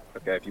at it,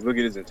 if you look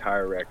at his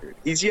entire record,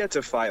 he's yet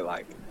to fight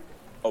like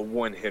a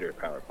one-hitter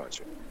power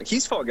puncher. Like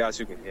he's fought guys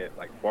who can hit,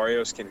 like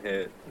Barrios can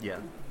hit, yeah,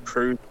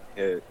 Cruz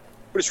can hit,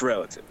 but it's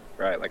relative,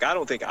 right? Like I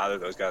don't think either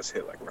of those guys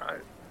hit like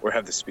Ryan or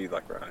have the speed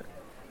like Ryan.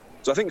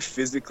 So I think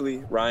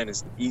physically, Ryan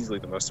is easily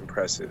the most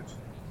impressive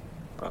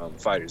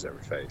fighter he's ever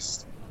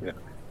faced. You know,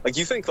 like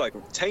you think like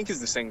Tank is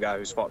the same guy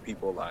who's fought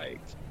people like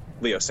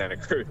Leo Santa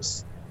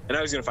Cruz, and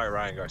now he's gonna fight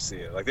Ryan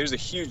Garcia. Like there's a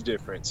huge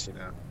difference,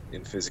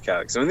 in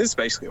physicality. So I mean, this is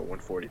basically a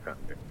 140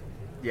 pounder.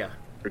 Yeah.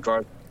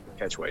 Regardless of what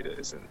catch weight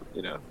is,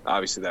 and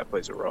obviously that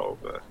plays a role.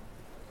 But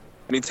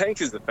I mean, Tank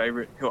is the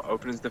favorite. He'll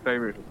open as the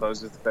favorite. If he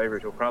closes as the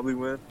favorite, he'll probably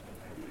win.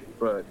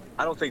 But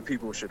I don't think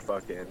people should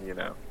fucking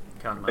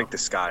count him think out. the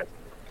sky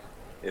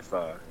if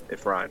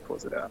Ryan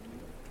pulls it out.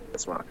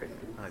 That's my opinion.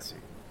 I see.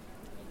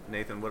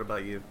 Nathan, what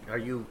about you? Are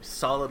you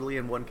solidly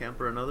in one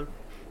camp or another?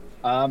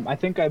 I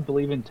think I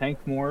believe in Tank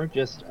more.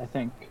 I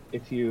think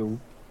if you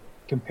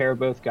compare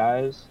both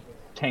guys,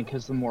 Tank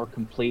has the more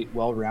complete,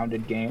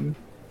 well-rounded game.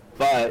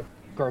 But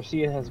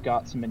Garcia has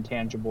got some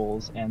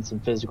intangibles and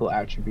some physical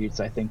attributes,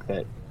 I think,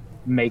 that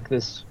make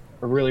this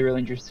a really, really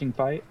interesting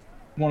fight.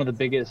 One of the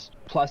biggest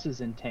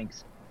pluses in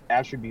Tank's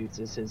attributes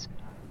is his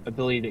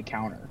ability to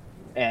counter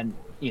and,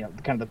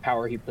 kind of the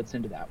power he puts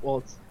into that. Well,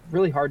 it's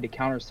really hard to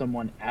counter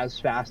someone as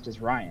fast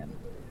as Ryan.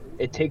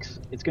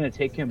 It's going to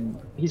take him,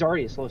 he's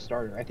already a slow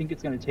starter. I think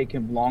it's going to take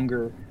him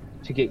longer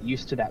to get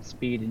used to that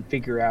speed and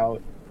figure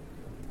out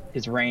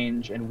his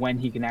range and when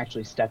he can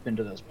actually step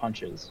into those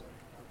punches.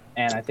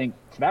 And I think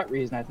for that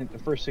reason, I think the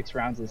first 6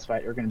 rounds of this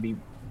fight are going to be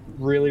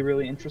really,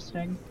 really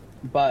interesting.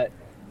 But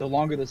the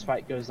longer this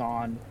fight goes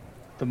on,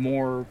 the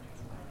more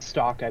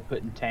stock I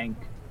put in Tank,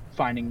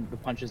 finding the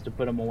punches to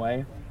put him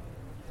away.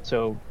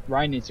 So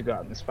Ryan needs to go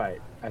out in this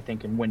fight, I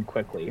think, and win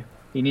quickly.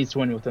 He needs to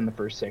win within the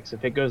first 6.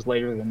 If it goes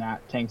later than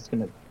that, Tank's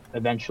gonna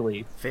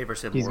eventually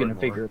favors him. He's more gonna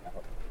figure it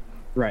out.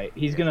 Right.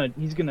 He's gonna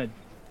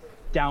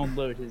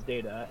download his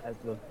data,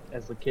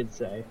 as the kids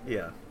say.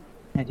 Yeah.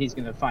 And he's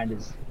gonna find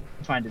his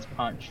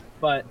punch.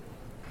 But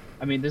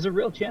I mean, there's a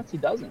real chance he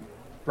doesn't.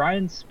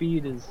 Brian's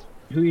speed is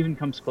who even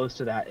comes close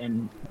to that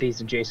in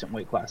these adjacent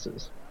weight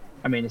classes.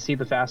 I mean, is he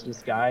the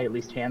fastest guy, at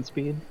least hand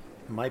speed?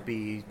 Might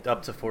be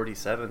up to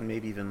 47,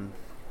 maybe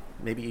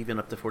even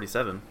up to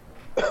 47.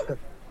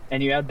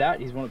 And you add that,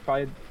 he's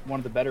probably one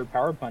of the better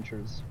power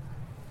punchers.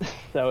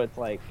 So it's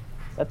like,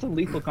 that's a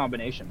lethal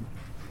combination.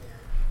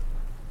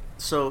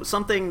 So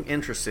something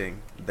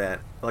interesting that,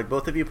 like,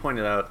 both of you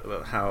pointed out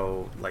about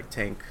how, like,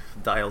 Tank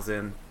dials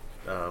in,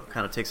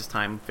 kind of takes his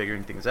time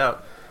figuring things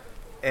out.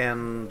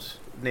 And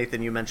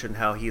Nathan, you mentioned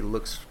how he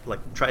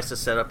tries to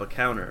set up a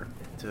counter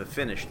to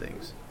finish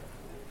things.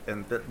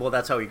 And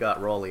that's how he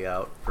got Raleigh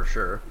out, for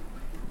sure.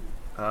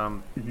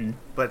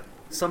 But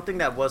something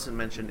that wasn't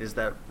mentioned is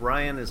that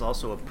Ryan is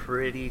also a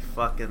pretty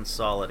fucking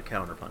solid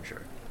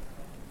counterpuncher.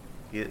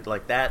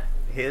 Like that,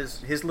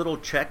 his little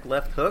check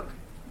left hook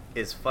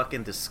is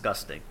fucking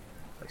disgusting.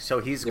 Like, so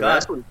he's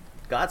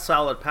got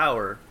solid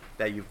power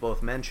that you've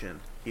both mentioned.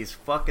 He's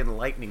fucking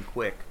lightning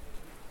quick,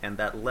 and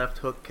that left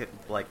hook,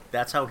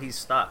 that's how he's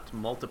stopped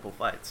multiple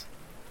fights.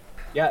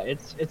 Yeah,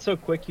 it's so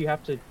quick. You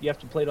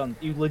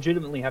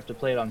legitimately have to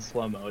play it on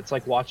slow mo. It's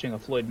like watching a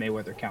Floyd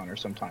Mayweather counter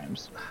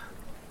sometimes.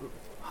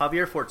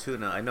 Javier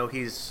Fortuna, I know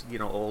he's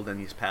old and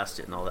he's past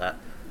it and all that,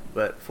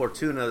 but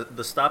Fortuna,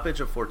 the stoppage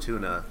of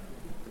Fortuna,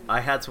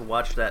 I had to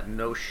watch that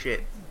no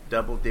shit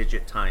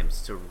double-digit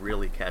times to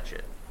really catch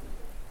it.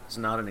 It's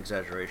not an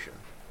exaggeration.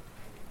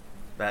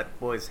 That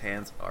boy's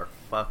hands are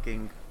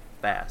fucking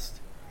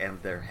fast and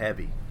they're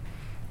heavy.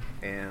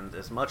 And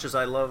as much as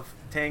I love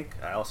Tank,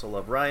 I also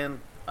love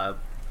Ryan.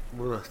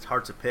 It's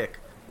hard to pick.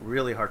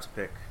 Really hard to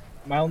pick.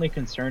 My only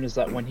concern is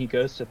that when he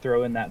goes to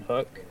throw in that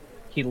hook,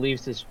 he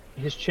leaves his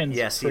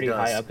chin's pretty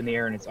high up in the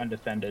air and it's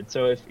undefended.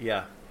 So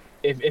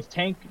if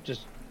Tank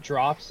just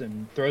drops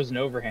and throws an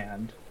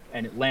overhand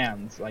and it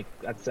lands, like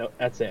that's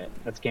it.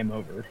 That's game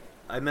over.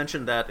 I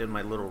mentioned that in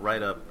my little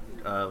write-up.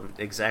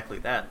 Exactly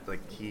that.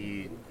 Like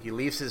he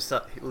leaves his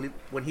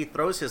when he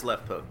throws his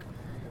left hook.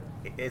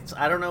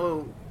 I don't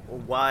know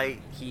why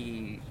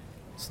he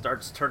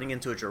starts turning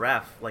into a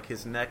giraffe. Like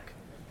his neck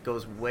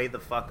goes way the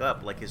fuck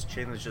up. Like his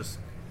chin is just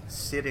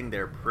sitting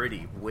there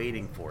pretty,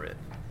 waiting for it.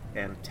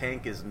 And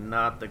Tank is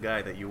not the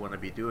guy that you want to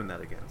be doing that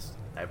against.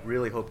 I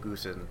really hope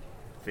Goosen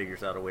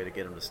figures out a way to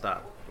get him to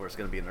stop, or it's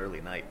going to be an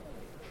early night.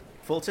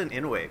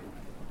 Fulton-Inoue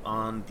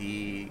on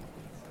the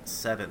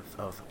 7th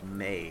of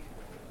May.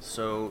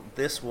 So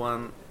this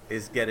one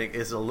is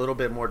a little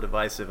bit more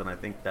divisive, and I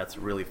think that's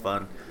really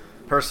fun.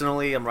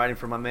 Personally, I'm riding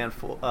for my man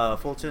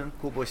Fulton,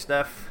 Cool Boy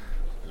Steph.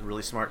 He's a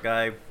really smart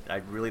guy.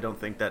 I really don't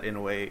think that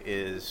Inoue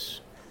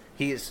is...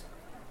 He is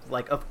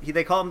like...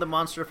 they call him the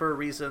monster for a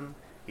reason.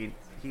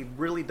 He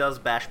really does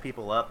bash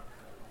people up.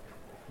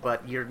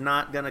 But you're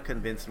not going to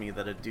convince me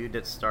that a dude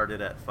that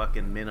started at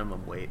fucking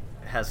minimum weight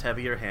has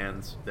heavier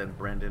hands than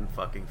Brendan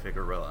fucking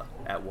Figueroa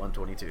at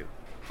 122.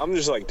 I'm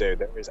just like, dude,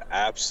 there is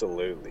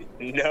absolutely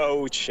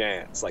no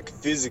chance, like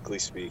physically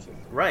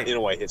speaking, right,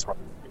 Inoue hits harder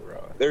than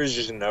Figueroa. There is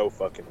just no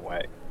fucking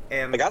way.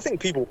 And like, I think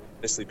people would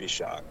honestly be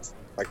shocked,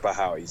 like, by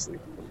how easily.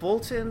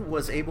 Fulton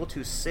was able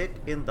to sit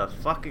in the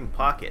fucking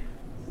pocket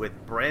with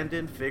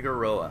Brandon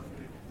Figueroa.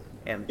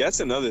 And that's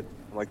another,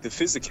 like, the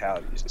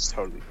physicality is just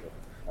totally good.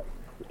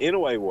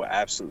 Inoue will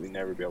absolutely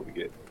never be able to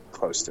get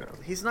close to him.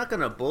 He's not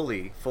going to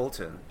bully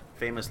Fulton.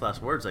 Famous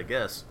last words, I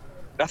guess.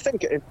 I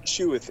think an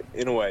issue with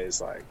Inoue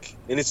is, like,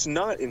 and it's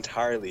not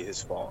entirely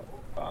his fault.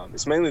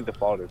 It's mainly the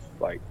fault of,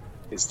 like,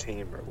 his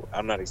team, or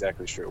I'm not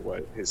exactly sure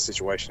what his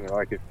situation is,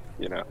 like, if,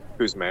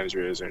 who his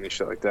manager is or any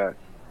shit like that.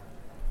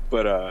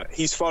 But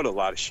he's fought a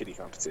lot of shitty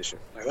competition.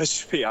 Like, let's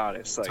just be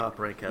honest. Like, Top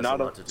Rank has a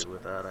lot to do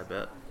with that, I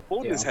bet.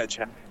 Fulton has had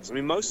challenges. I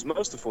mean, most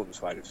of Fulton's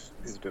fight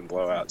has been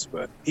blowouts,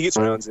 but he gets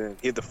rounds in.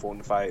 He had the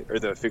Fulton fight, or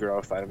the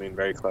Figueroa fight,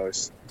 very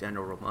close.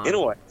 Daniel Roman.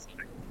 Inoue,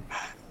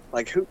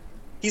 like, who?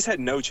 He's had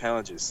no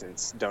challenges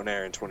since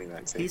Donaire in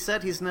 2019. He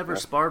said he's never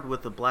sparred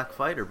with a black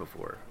fighter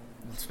before.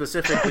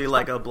 Specifically,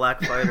 like, a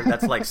black fighter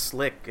that's, like,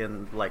 slick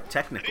and, like,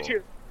 technical.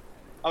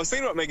 I was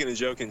thinking about making a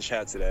joke in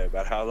chat today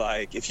about how,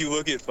 like, if you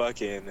look at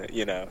fucking,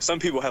 some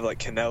people have, like,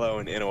 Canelo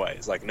and Inoue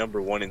as, like, number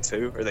 1 and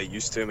 2, or they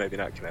used to, maybe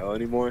not Canelo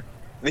anymore.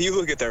 And then you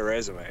look at their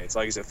resume, it's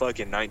like, is it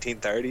fucking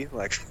 1930?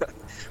 Like,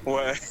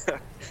 what?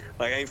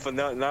 Like, ain't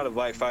not a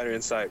black fighter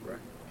in sight, bro.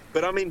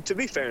 But, I mean, to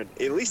be fair,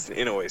 at least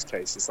in Inoue's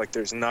case, it's like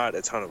there's not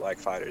a ton of black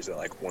fighters at,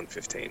 like,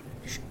 115. Like,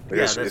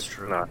 yeah, that's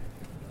true.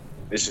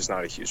 It's just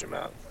not a huge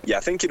amount. Yeah,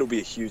 I think it'll be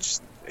a huge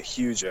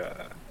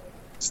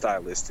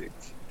stylistic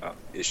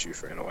issue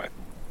for Inoue.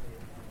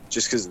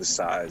 Just because of the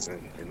size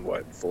and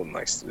what Fulton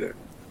likes to do.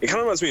 It kind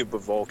of reminds me of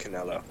Bivol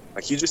Canelo.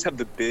 Like, you just have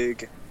the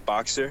big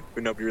boxer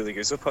who nobody really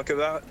gives a fuck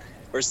about,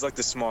 versus, like,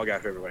 the small guy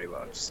who everybody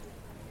loves.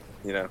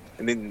 you know,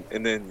 and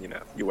then you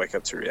know, you wake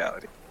up to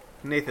reality.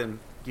 Nathan,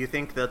 do you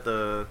think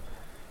that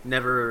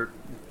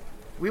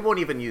we won't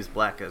even use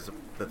black as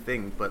the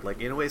thing, but like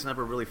Inoue's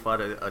never really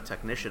fought a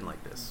technician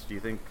like this? Do you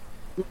think?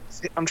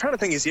 I'm trying to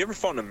think. Has he ever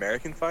fought an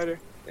American fighter?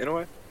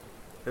 Inoue?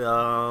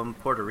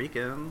 Puerto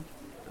Rican.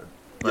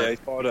 Yeah, he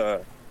fought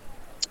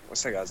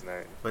what's that guy's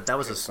name? But that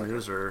was a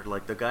snoozer.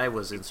 Like the guy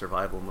was in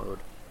survival mode.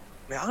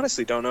 I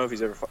honestly don't know if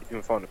he's ever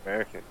even fought an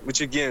American.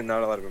 Which again,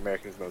 not a lot of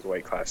Americans in those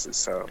weight classes,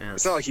 so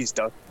it's not like he's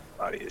done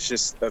body. It's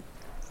just the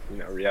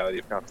reality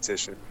of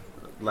competition.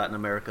 Latin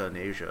America and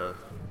Asia.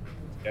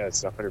 Yeah,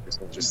 it's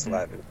 100% just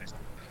Latin.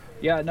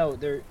 Yeah, no,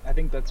 I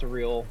think that's a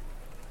real,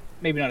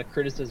 maybe not a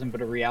criticism,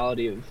 but a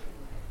reality of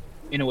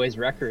Inoue's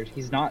record.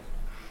 He's not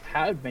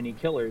had many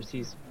killers.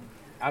 He's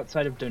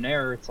outside of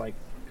Donaire. It's like,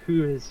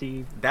 who is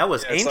he? That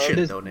was ancient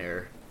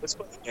Donaire. Let's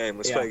play a game.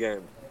 Let's play a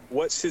game.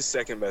 What's his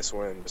second best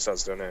win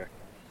besides Donaire?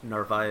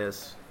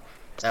 Narvaez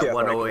at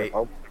 108.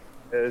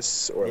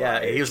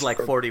 He was like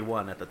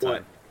 41 at the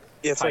time.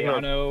 Yeah,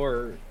 Payano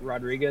or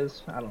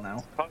Rodriguez? I don't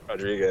know.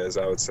 Rodriguez,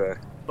 I would say.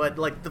 But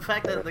like the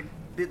fact that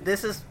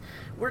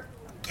we're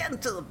getting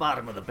to the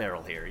bottom of the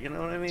barrel here. You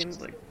know what I mean?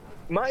 Like,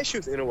 my issue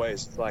with Inoue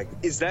is like,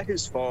 is that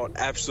his fault?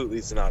 Absolutely,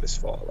 it's not his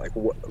fault. Like,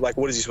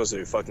 what is he supposed to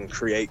do? Fucking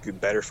create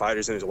better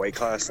fighters in his weight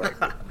class? Like,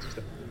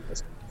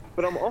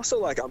 but I'm also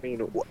like, I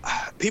mean,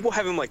 people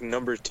have him like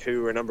number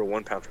 2 or number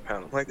 1 pound for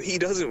pound. Like, he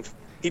doesn't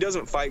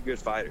fight good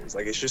fighters.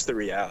 Like, it's just the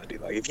reality.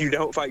 Like, if you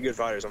don't fight good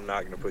fighters, I'm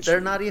not going to put you.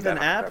 They're not even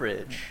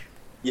average.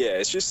 Yeah,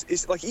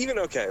 it's like, even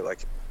okay, like,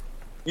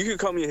 you could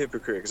call me a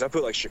hypocrite because I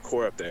put like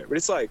Shakur up there, but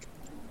it's like,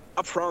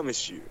 I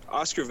promise you,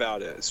 Oscar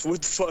Valdez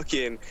would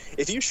fucking,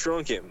 if you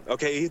shrunk him,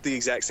 okay, he had the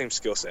exact same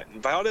skill set.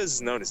 And Valdez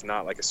is known as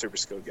not like a super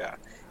skilled guy.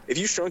 If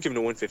you shrunk him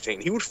to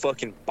 115, he would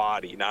fucking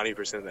body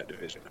 90% of that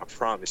division. I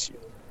promise you.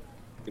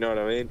 You know what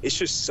I mean? It's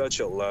just such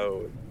a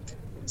low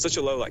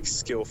like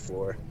skill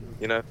floor,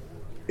 you know?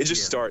 It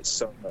just starts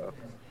so low.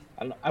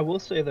 I will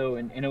say though,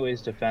 in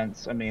Inoue's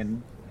defense, I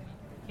mean,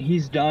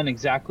 he's done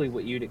exactly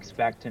what you'd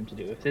expect him to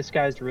do. If this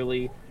guy's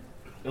really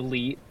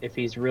elite, if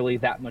he's really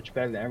that much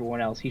better than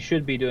everyone else, he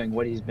should be doing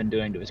what he's been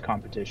doing to his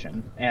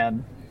competition.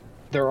 And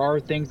there are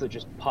things that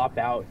just pop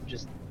out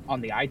just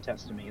on the eye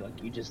test to me. Like,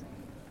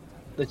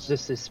 it's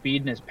just his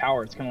speed and his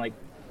power. It's kind of like,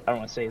 I don't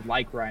want to say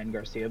like Ryan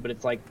Garcia, but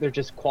it's like they're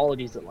just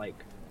qualities that, like,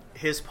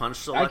 his punch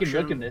selection I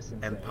can look in this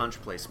and say,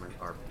 punch placement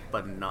are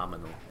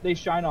phenomenal. They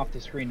shine off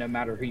the screen no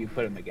matter who you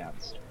put him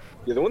against.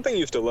 Yeah, the one thing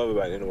you have to love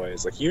about Inoue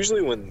is, like,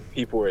 usually when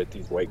people are at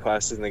these weight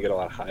classes and they get a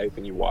lot of hype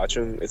and you watch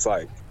them, it's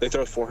like they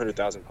throw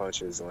 400,000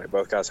 punches and, like,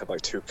 both guys have,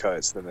 like, 2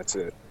 cuts, then that's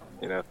it,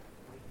 you know?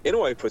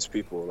 Inoue puts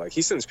people, like,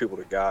 he sends people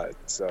to God,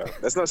 so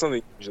that's not something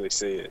you usually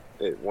see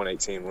at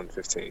 118,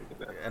 115. You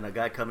know? And a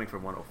guy coming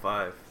from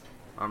 105.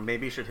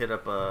 Maybe you should hit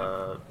up,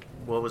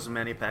 what was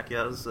Manny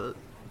Pacquiao's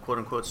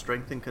quote-unquote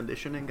strength and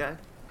conditioning guy?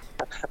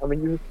 I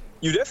mean,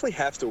 you definitely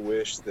have to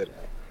wish that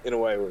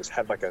Inoue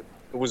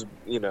was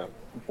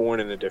born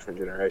in a different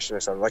generation or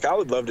something. Like, I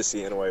would love to see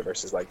Inoue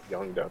versus, like,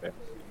 young Donaire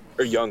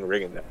or young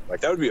Rigondeaux.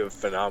 Like, that would be a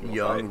phenomenal fight.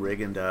 Young fight.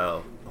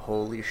 Rigondeaux.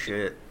 Holy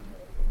shit.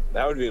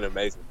 That would be an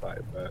amazing fight,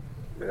 but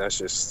I mean, that's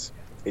just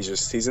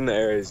he's in the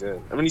area he's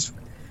in. I mean,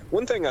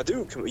 one thing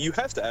you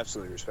have to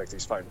absolutely respect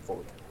he's fighting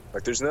Fulton.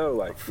 Like, there's no,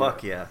 like...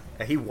 Fuck yeah.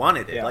 He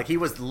wanted it. Yeah. Like, he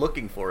was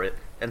looking for it.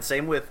 And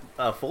same with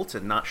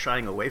Fulton, not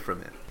shying away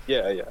from it.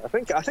 Yeah. I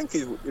think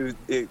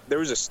there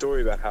was a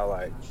story about how,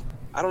 like,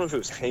 I don't know if it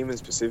was Heyman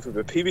specifically,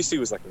 but PBC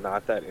was, like,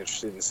 not that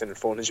interested in sending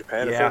Fulton to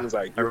Japan. Yeah, and Fulton was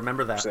like, I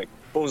remember that. Fulton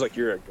was like,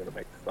 you're going to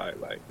make the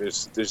fight. Like,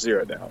 there's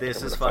zero doubt.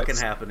 This is fucking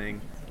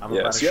happening. I'm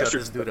about to shut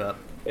this dude up.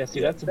 Yeah, see,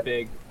 that's a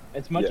big...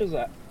 As much as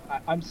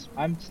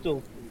I'm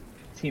still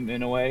Team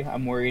Inoue,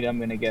 I'm worried I'm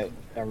going to get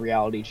a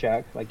reality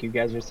check, like you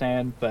guys are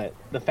saying, but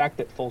the fact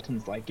that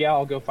Fulton's like, yeah,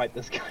 I'll go fight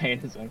this guy in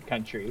his own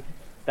country,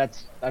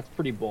 that's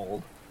pretty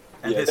bold.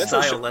 And his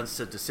style lends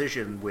to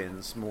decision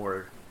wins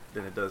more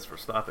than it does for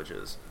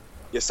stoppages.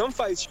 Yeah, some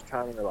fights you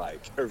kind of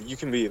like, or you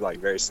can be like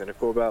very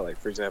cynical about. Like,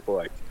 for example,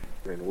 like,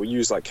 I mean, we'll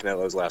use like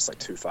Canelo's last like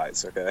 2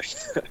 fights, okay?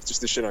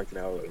 Just to shit on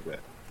Canelo a little bit.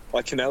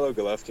 Like Canelo,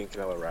 Golovkin,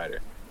 Canelo-Ryder.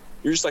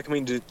 You're just like, I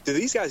mean, do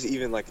these guys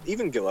even, like,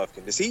 even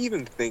Golovkin, does he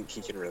even think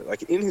he can really,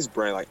 like, in his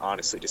brain, like,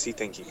 honestly, does he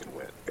think he can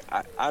win?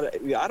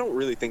 I don't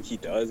really think he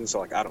does, and so,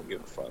 like, I don't give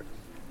a fuck.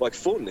 Like,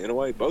 Fulton, in a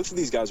way, both of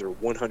these guys are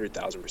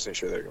 100,000%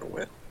 sure they're going to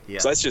win. Yeah.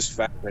 So that's just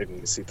fascinating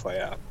to see play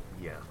out.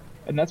 Yeah.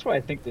 And that's why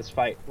I think this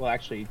fight will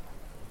actually,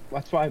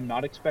 that's why I'm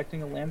not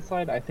expecting a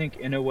landslide. I think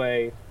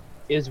Inoue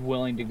is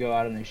willing to go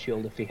out on his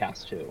shield if he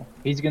has to.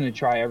 He's going to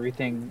try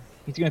everything.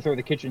 He's going to throw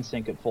the kitchen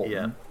sink at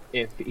Fulton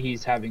if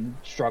he's having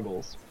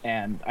struggles.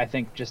 And I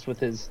think just with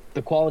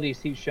the qualities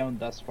he's shown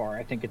thus far,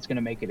 I think it's going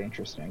to make it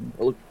interesting.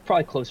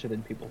 Probably closer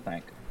than people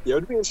think. Yeah, it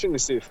would be interesting to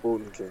see if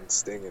Fulton can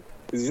sting him.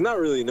 Because he's not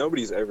really,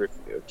 nobody's ever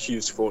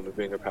accused Fulton of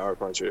being a power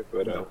puncher.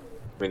 But, I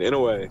mean, in a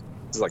way,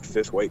 it's like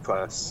 5th weight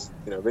class.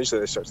 You know,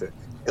 eventually they start to,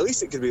 at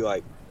least it could be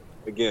like,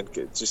 again,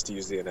 just to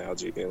use the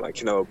analogy again, like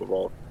Canelo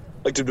Bivol.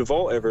 Like, did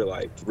Bivol ever,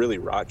 like, really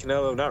rock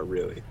Canelo? Not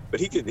really. But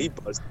he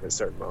buzzed him at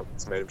certain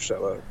moments, made him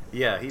shut up.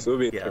 Yeah,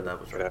 that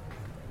was right.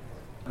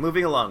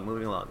 Moving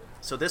along.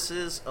 So this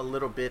is a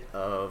little bit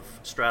of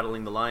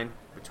straddling the line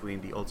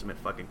between the ultimate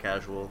fucking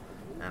casual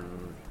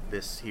and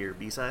this here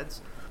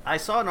B-sides. I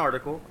saw an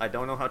article. I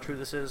don't know how true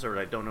this is, or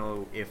I don't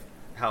know if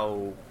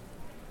how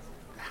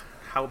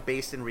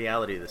based in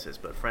reality this is,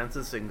 but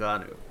Francis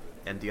Ngannou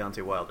and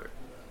Deontay Wilder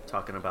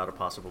talking about a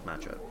possible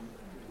matchup.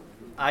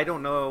 I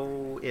don't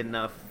know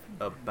enough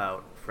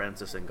about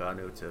Francis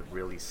Ngannou to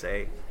really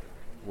say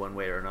one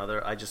way or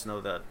another. I just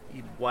know that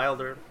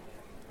Wilder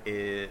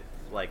is,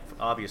 like,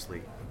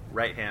 obviously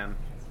right hand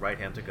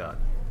to God.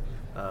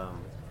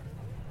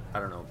 I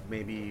don't know.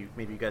 Maybe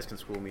you guys can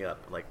school me up.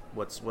 Like,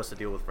 what's the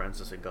deal with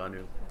Francis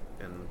Ngannou?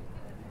 And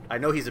I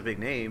know he's a big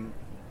name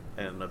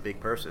and a big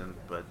person,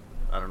 but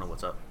I don't know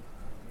what's up.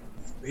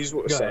 He's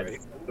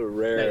the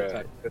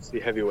rare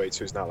UFC heavyweight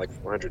who's not like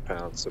 400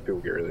 pounds, so people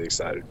get really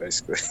excited,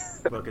 basically.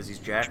 Well, because he's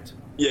jacked.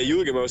 Yeah, you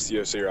look at most of the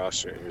UFC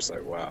roster, and you're just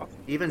like, wow.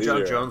 Even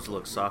John Jones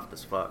looks soft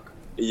as fuck.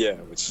 Yeah,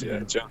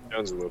 John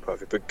Jones is a little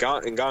puffy, but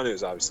Ngannou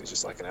is obviously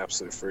just like an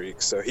absolute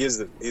freak. So he's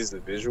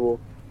the visual,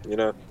 you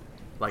know.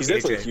 Like he's AJ.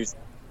 definitely a huge.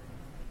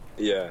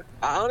 Yeah,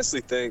 I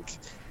honestly think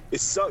it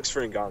sucks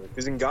for Ngannou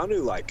because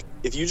Ngannou, like,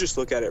 if you just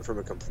look at it from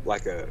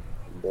a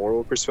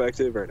moral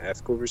perspective or an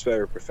ethical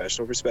perspective or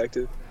professional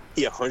perspective,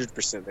 he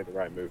 100% made the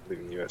right move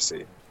leaving the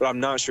UFC. But I'm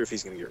not sure if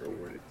he's going to get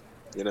rewarded,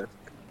 you know?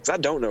 Because I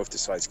don't know if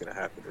this fight's going to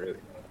happen, really.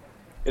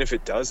 And if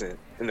it doesn't,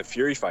 and the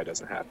Fury fight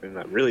doesn't happen,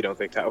 I really don't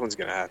think that one's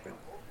going to happen.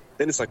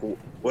 Then it's like, well,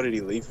 what did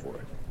he leave for,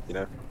 you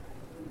know?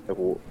 Like,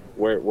 well,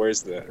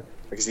 where's the...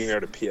 Like, is he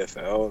going to go to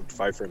PFL and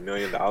fight for $1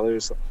 million?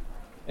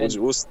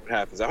 We'll see what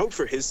happens. I hope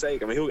for his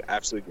sake. I mean, he'll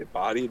absolutely get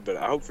bodied, but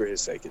I hope for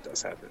his sake it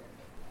does happen.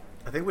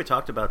 I think we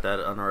talked about that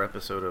on our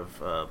episode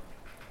of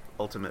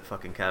Ultimate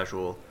Fucking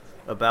Casual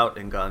about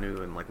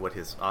Ngannou and like what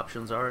his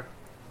options are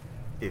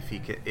if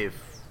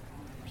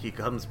he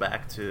comes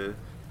back to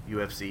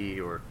UFC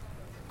or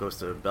goes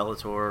to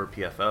Bellator or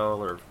PFL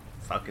or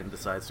fucking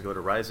decides to go to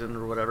Ryzen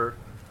or whatever.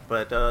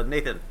 But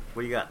Nathan,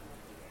 what do you got?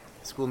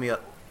 School me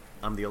up.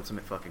 I'm the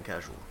Ultimate Fucking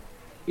Casual.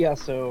 Yeah,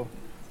 so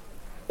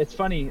it's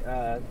funny.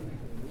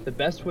 The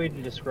best way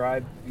to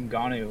describe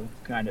Ngannou,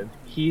 kind of,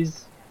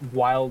 he's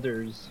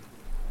Wilder's.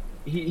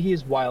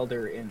 He's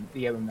Wilder in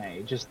the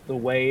MMA. Just the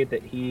way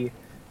that he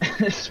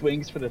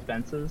swings for the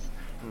fences.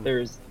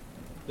 There's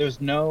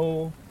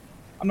no.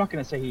 I'm not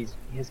gonna say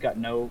he's got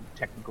no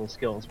technical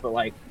skills, but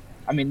like,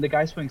 I mean, the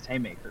guy swings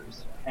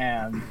haymakers,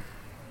 and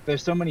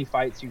there's so many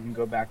fights you can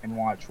go back and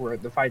watch where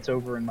the fight's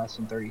over in less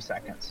than 30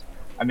 seconds.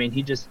 I mean,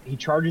 he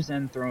charges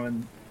in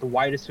throwing the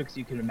widest hooks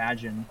you can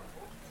imagine,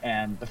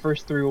 and the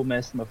first three will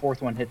miss, and the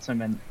fourth one hits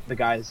him, and the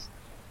guy's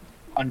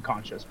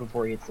unconscious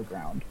before he hits the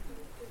ground.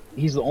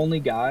 He's the only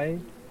guy,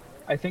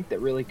 I think, that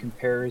really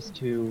compares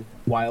to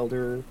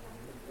Wilder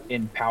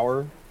in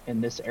power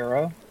in this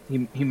era.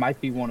 He might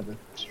be one of the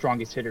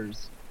strongest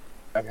hitters,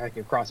 like,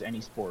 across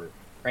any sport,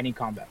 or any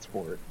combat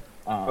sport.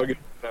 I'll give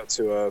that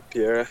to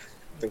Pierre.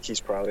 I think it's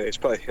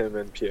probably him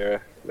and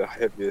Pierre, the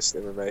heaviest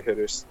MMA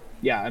hitters.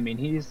 Yeah, I mean,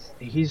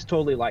 he's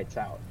totally lights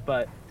out.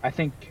 But I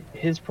think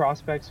his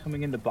prospects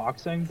coming into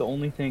boxing, the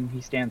only thing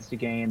he stands to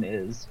gain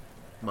is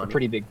Money. a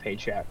pretty big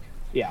paycheck.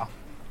 Yeah,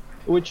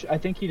 which I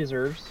think he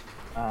deserves.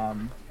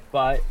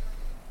 But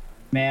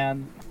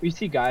man, we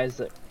see guys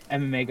that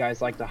MMA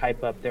guys like to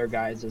hype up their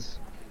guys as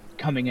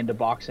coming into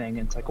boxing,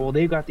 and it's like, well,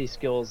 they've got these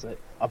skills that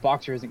a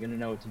boxer isn't going to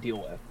know what to deal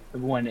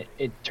with. When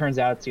it turns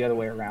out it's the other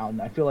way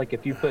around. I feel like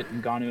if you put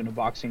Ngannou in a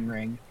boxing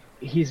ring,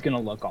 he's going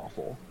to look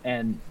awful.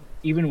 And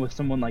even with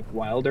someone like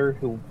Wilder,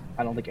 who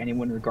I don't think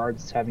anyone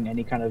regards as having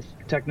any kind of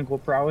technical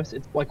prowess,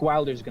 it's like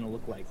Wilder's going to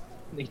look like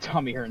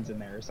Tommy Hearns in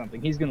there or something.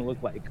 He's going to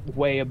look like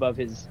way above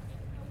his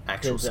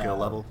Actual skill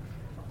level.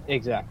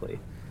 Exactly.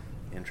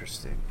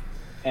 Interesting.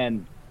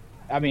 And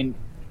I mean,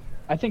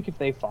 I think if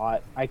they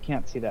fought, I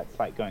can't see that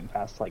fight going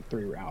past like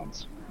 3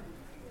 rounds.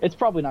 It's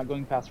probably not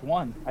going past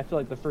 1. I feel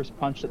like the first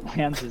punch that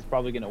lands is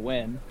probably going to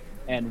win,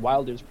 and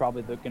Wilder's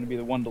probably going to be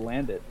the one to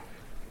land it.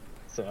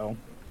 So.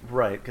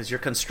 Right, because you're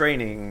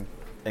constraining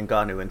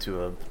Ngannou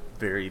into a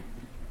very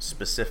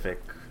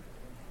specific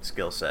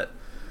skill set,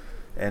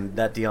 and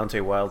that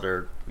Deontay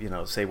Wilder,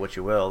 say what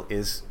you will,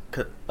 is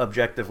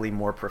objectively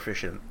more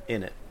proficient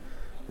in it.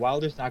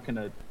 Wilder's not going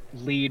to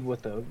lead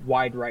with a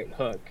wide right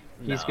hook.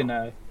 He's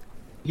gonna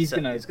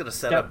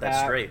set up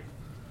that straight.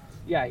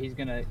 Yeah, he's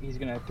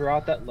gonna throw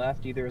out that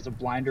left either as a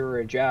blinder or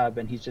a jab,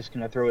 and he's just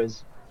gonna throw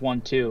his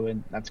 1-2,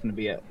 and that's gonna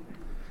be it.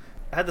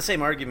 I had the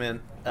same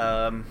argument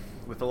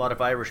with a lot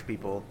of Irish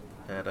people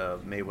at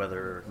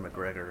Mayweather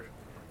McGregor.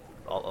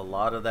 A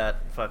lot of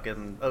that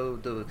fucking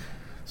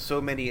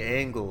so many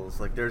angles.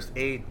 Like there's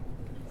 8.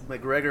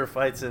 McGregor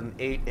fights in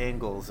 8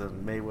 angles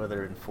and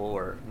Mayweather in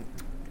 4.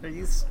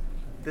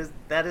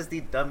 That is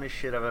the dumbest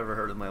shit I've ever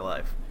heard in my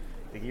life.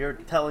 Like, you're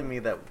telling me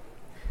that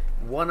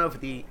one of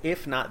the,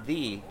 if not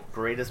the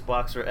greatest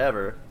boxer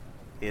ever,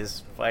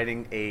 is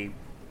fighting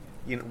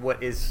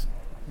what is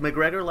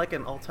McGregor like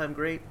an all-time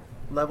great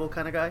level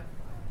kind of guy?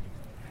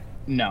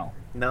 No.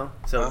 No?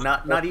 So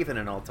not even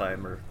an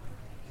all-time, or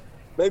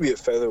maybe a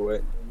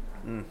featherweight.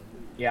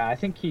 Yeah, I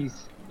think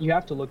he's you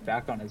have to look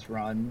back on his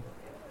run,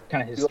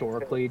 kind of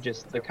historically,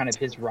 just the kind of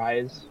his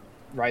rise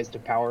to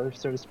power,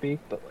 so to speak.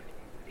 But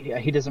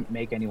he doesn't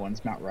make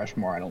anyone's Mount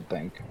Rushmore, I don't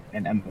think,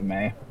 in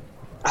MMA.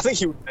 I think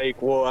he would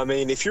make, well, I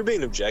mean, if you're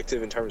being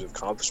objective in terms of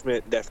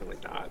accomplishment, definitely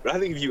not. But I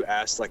think if you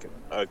asked, like,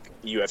 a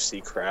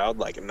UFC crowd,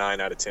 like, a 9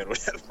 out of 10 would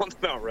have him on the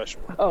Mount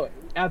Rushmore. Oh,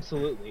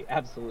 absolutely.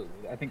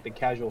 Absolutely. I think the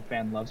casual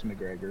fan loves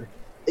McGregor.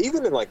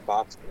 Even in, like,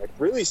 boxing, like,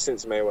 really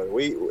since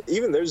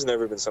Mayweather, there's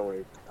never been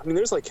someone, I mean,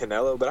 there's, like,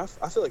 Canelo, but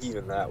I feel like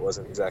even that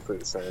wasn't exactly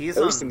the same. He's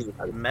on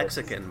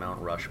Mexican Mount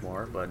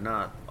Rushmore, but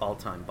not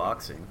all-time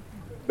boxing.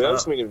 But I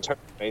just mean in terms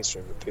of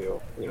mainstream appeal,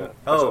 you know.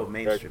 Oh,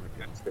 mainstream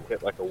appeal. It's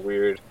hit like a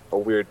weird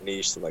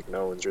niche that like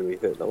no one's really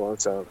hit in a long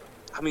time.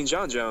 I mean,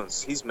 John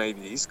Jones, he's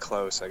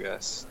close, I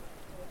guess.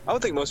 I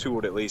would think most people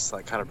would at least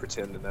like kind of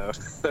pretend to know,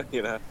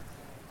 you know.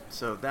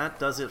 So that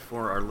does it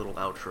for our little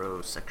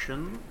outro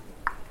section.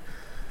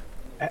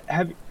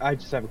 I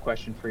just have a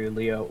question for you,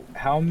 Leo.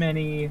 How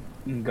many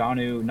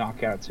Ngannou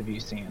knockouts have you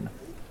seen?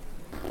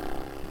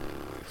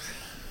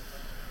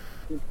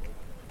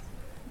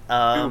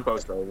 People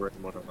post over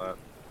and one on that.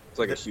 It's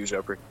like a huge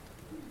upgrade.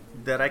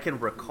 That I can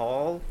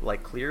recall,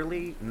 like,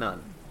 clearly,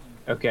 none.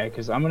 Okay,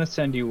 because I'm going to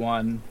send you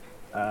one.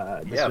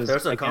 If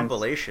there's a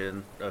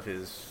compilation of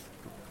his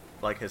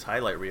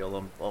highlight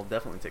reel, I'll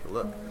definitely take a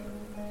look.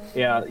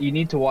 Yeah, you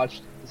need to watch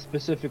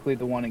specifically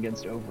the one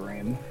against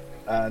Overeem.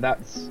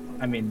 That's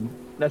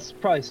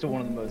probably still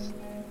one of the most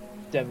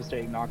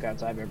devastating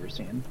knockouts I've ever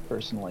seen,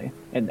 personally,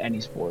 in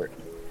any sport.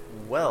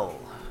 Well,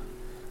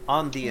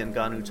 on the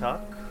Ngannou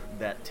talk,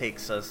 that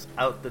takes us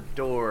out the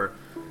door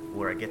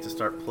where I get to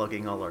start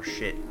plugging all our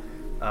shit.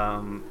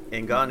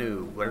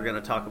 Ngannou, we're going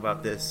to talk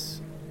about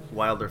this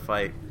Wilder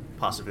fight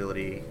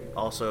possibility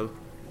also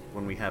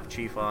when we have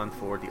Chief on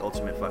for the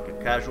Ultimate Fucking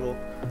Casual.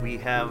 We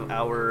have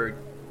our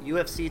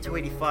UFC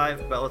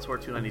 285, Bellator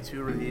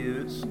 292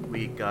 reviews.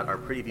 We got our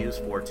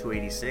previews for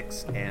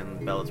 286 and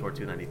Bellator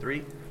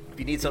 293. If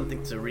you need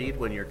something to read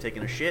when you're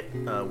taking a shit,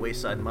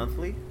 Wayside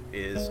Monthly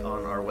is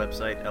on our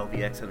website,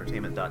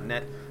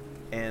 lbxentertainment.net.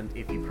 And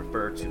if you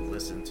prefer to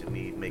listen to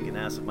me make an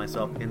ass of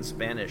myself in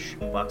Spanish,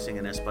 Boxing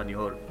en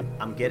Español,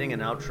 I'm getting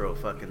an outro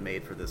fucking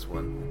made for this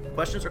one.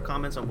 Questions or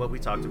comments on what we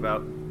talked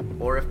about,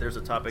 or if there's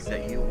a topic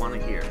that you want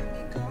to hear,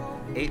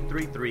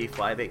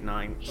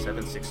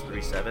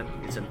 833-589-7637.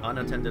 It's an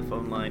unattended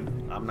phone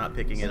line. I'm not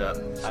picking it up.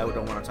 I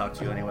don't want to talk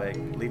to you anyway.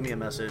 Leave me a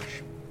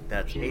message.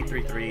 That's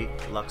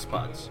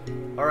 833-LUXPODS.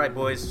 All right,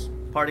 boys.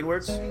 Parting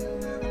words?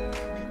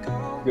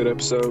 Good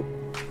episode.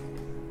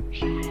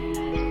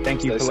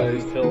 Thank you for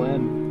letting me fill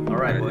in. All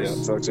right, boys.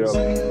 Yeah, talk to y'all.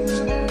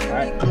 All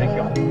right, thank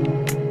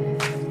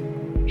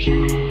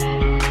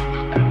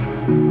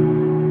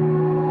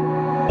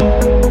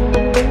y'all.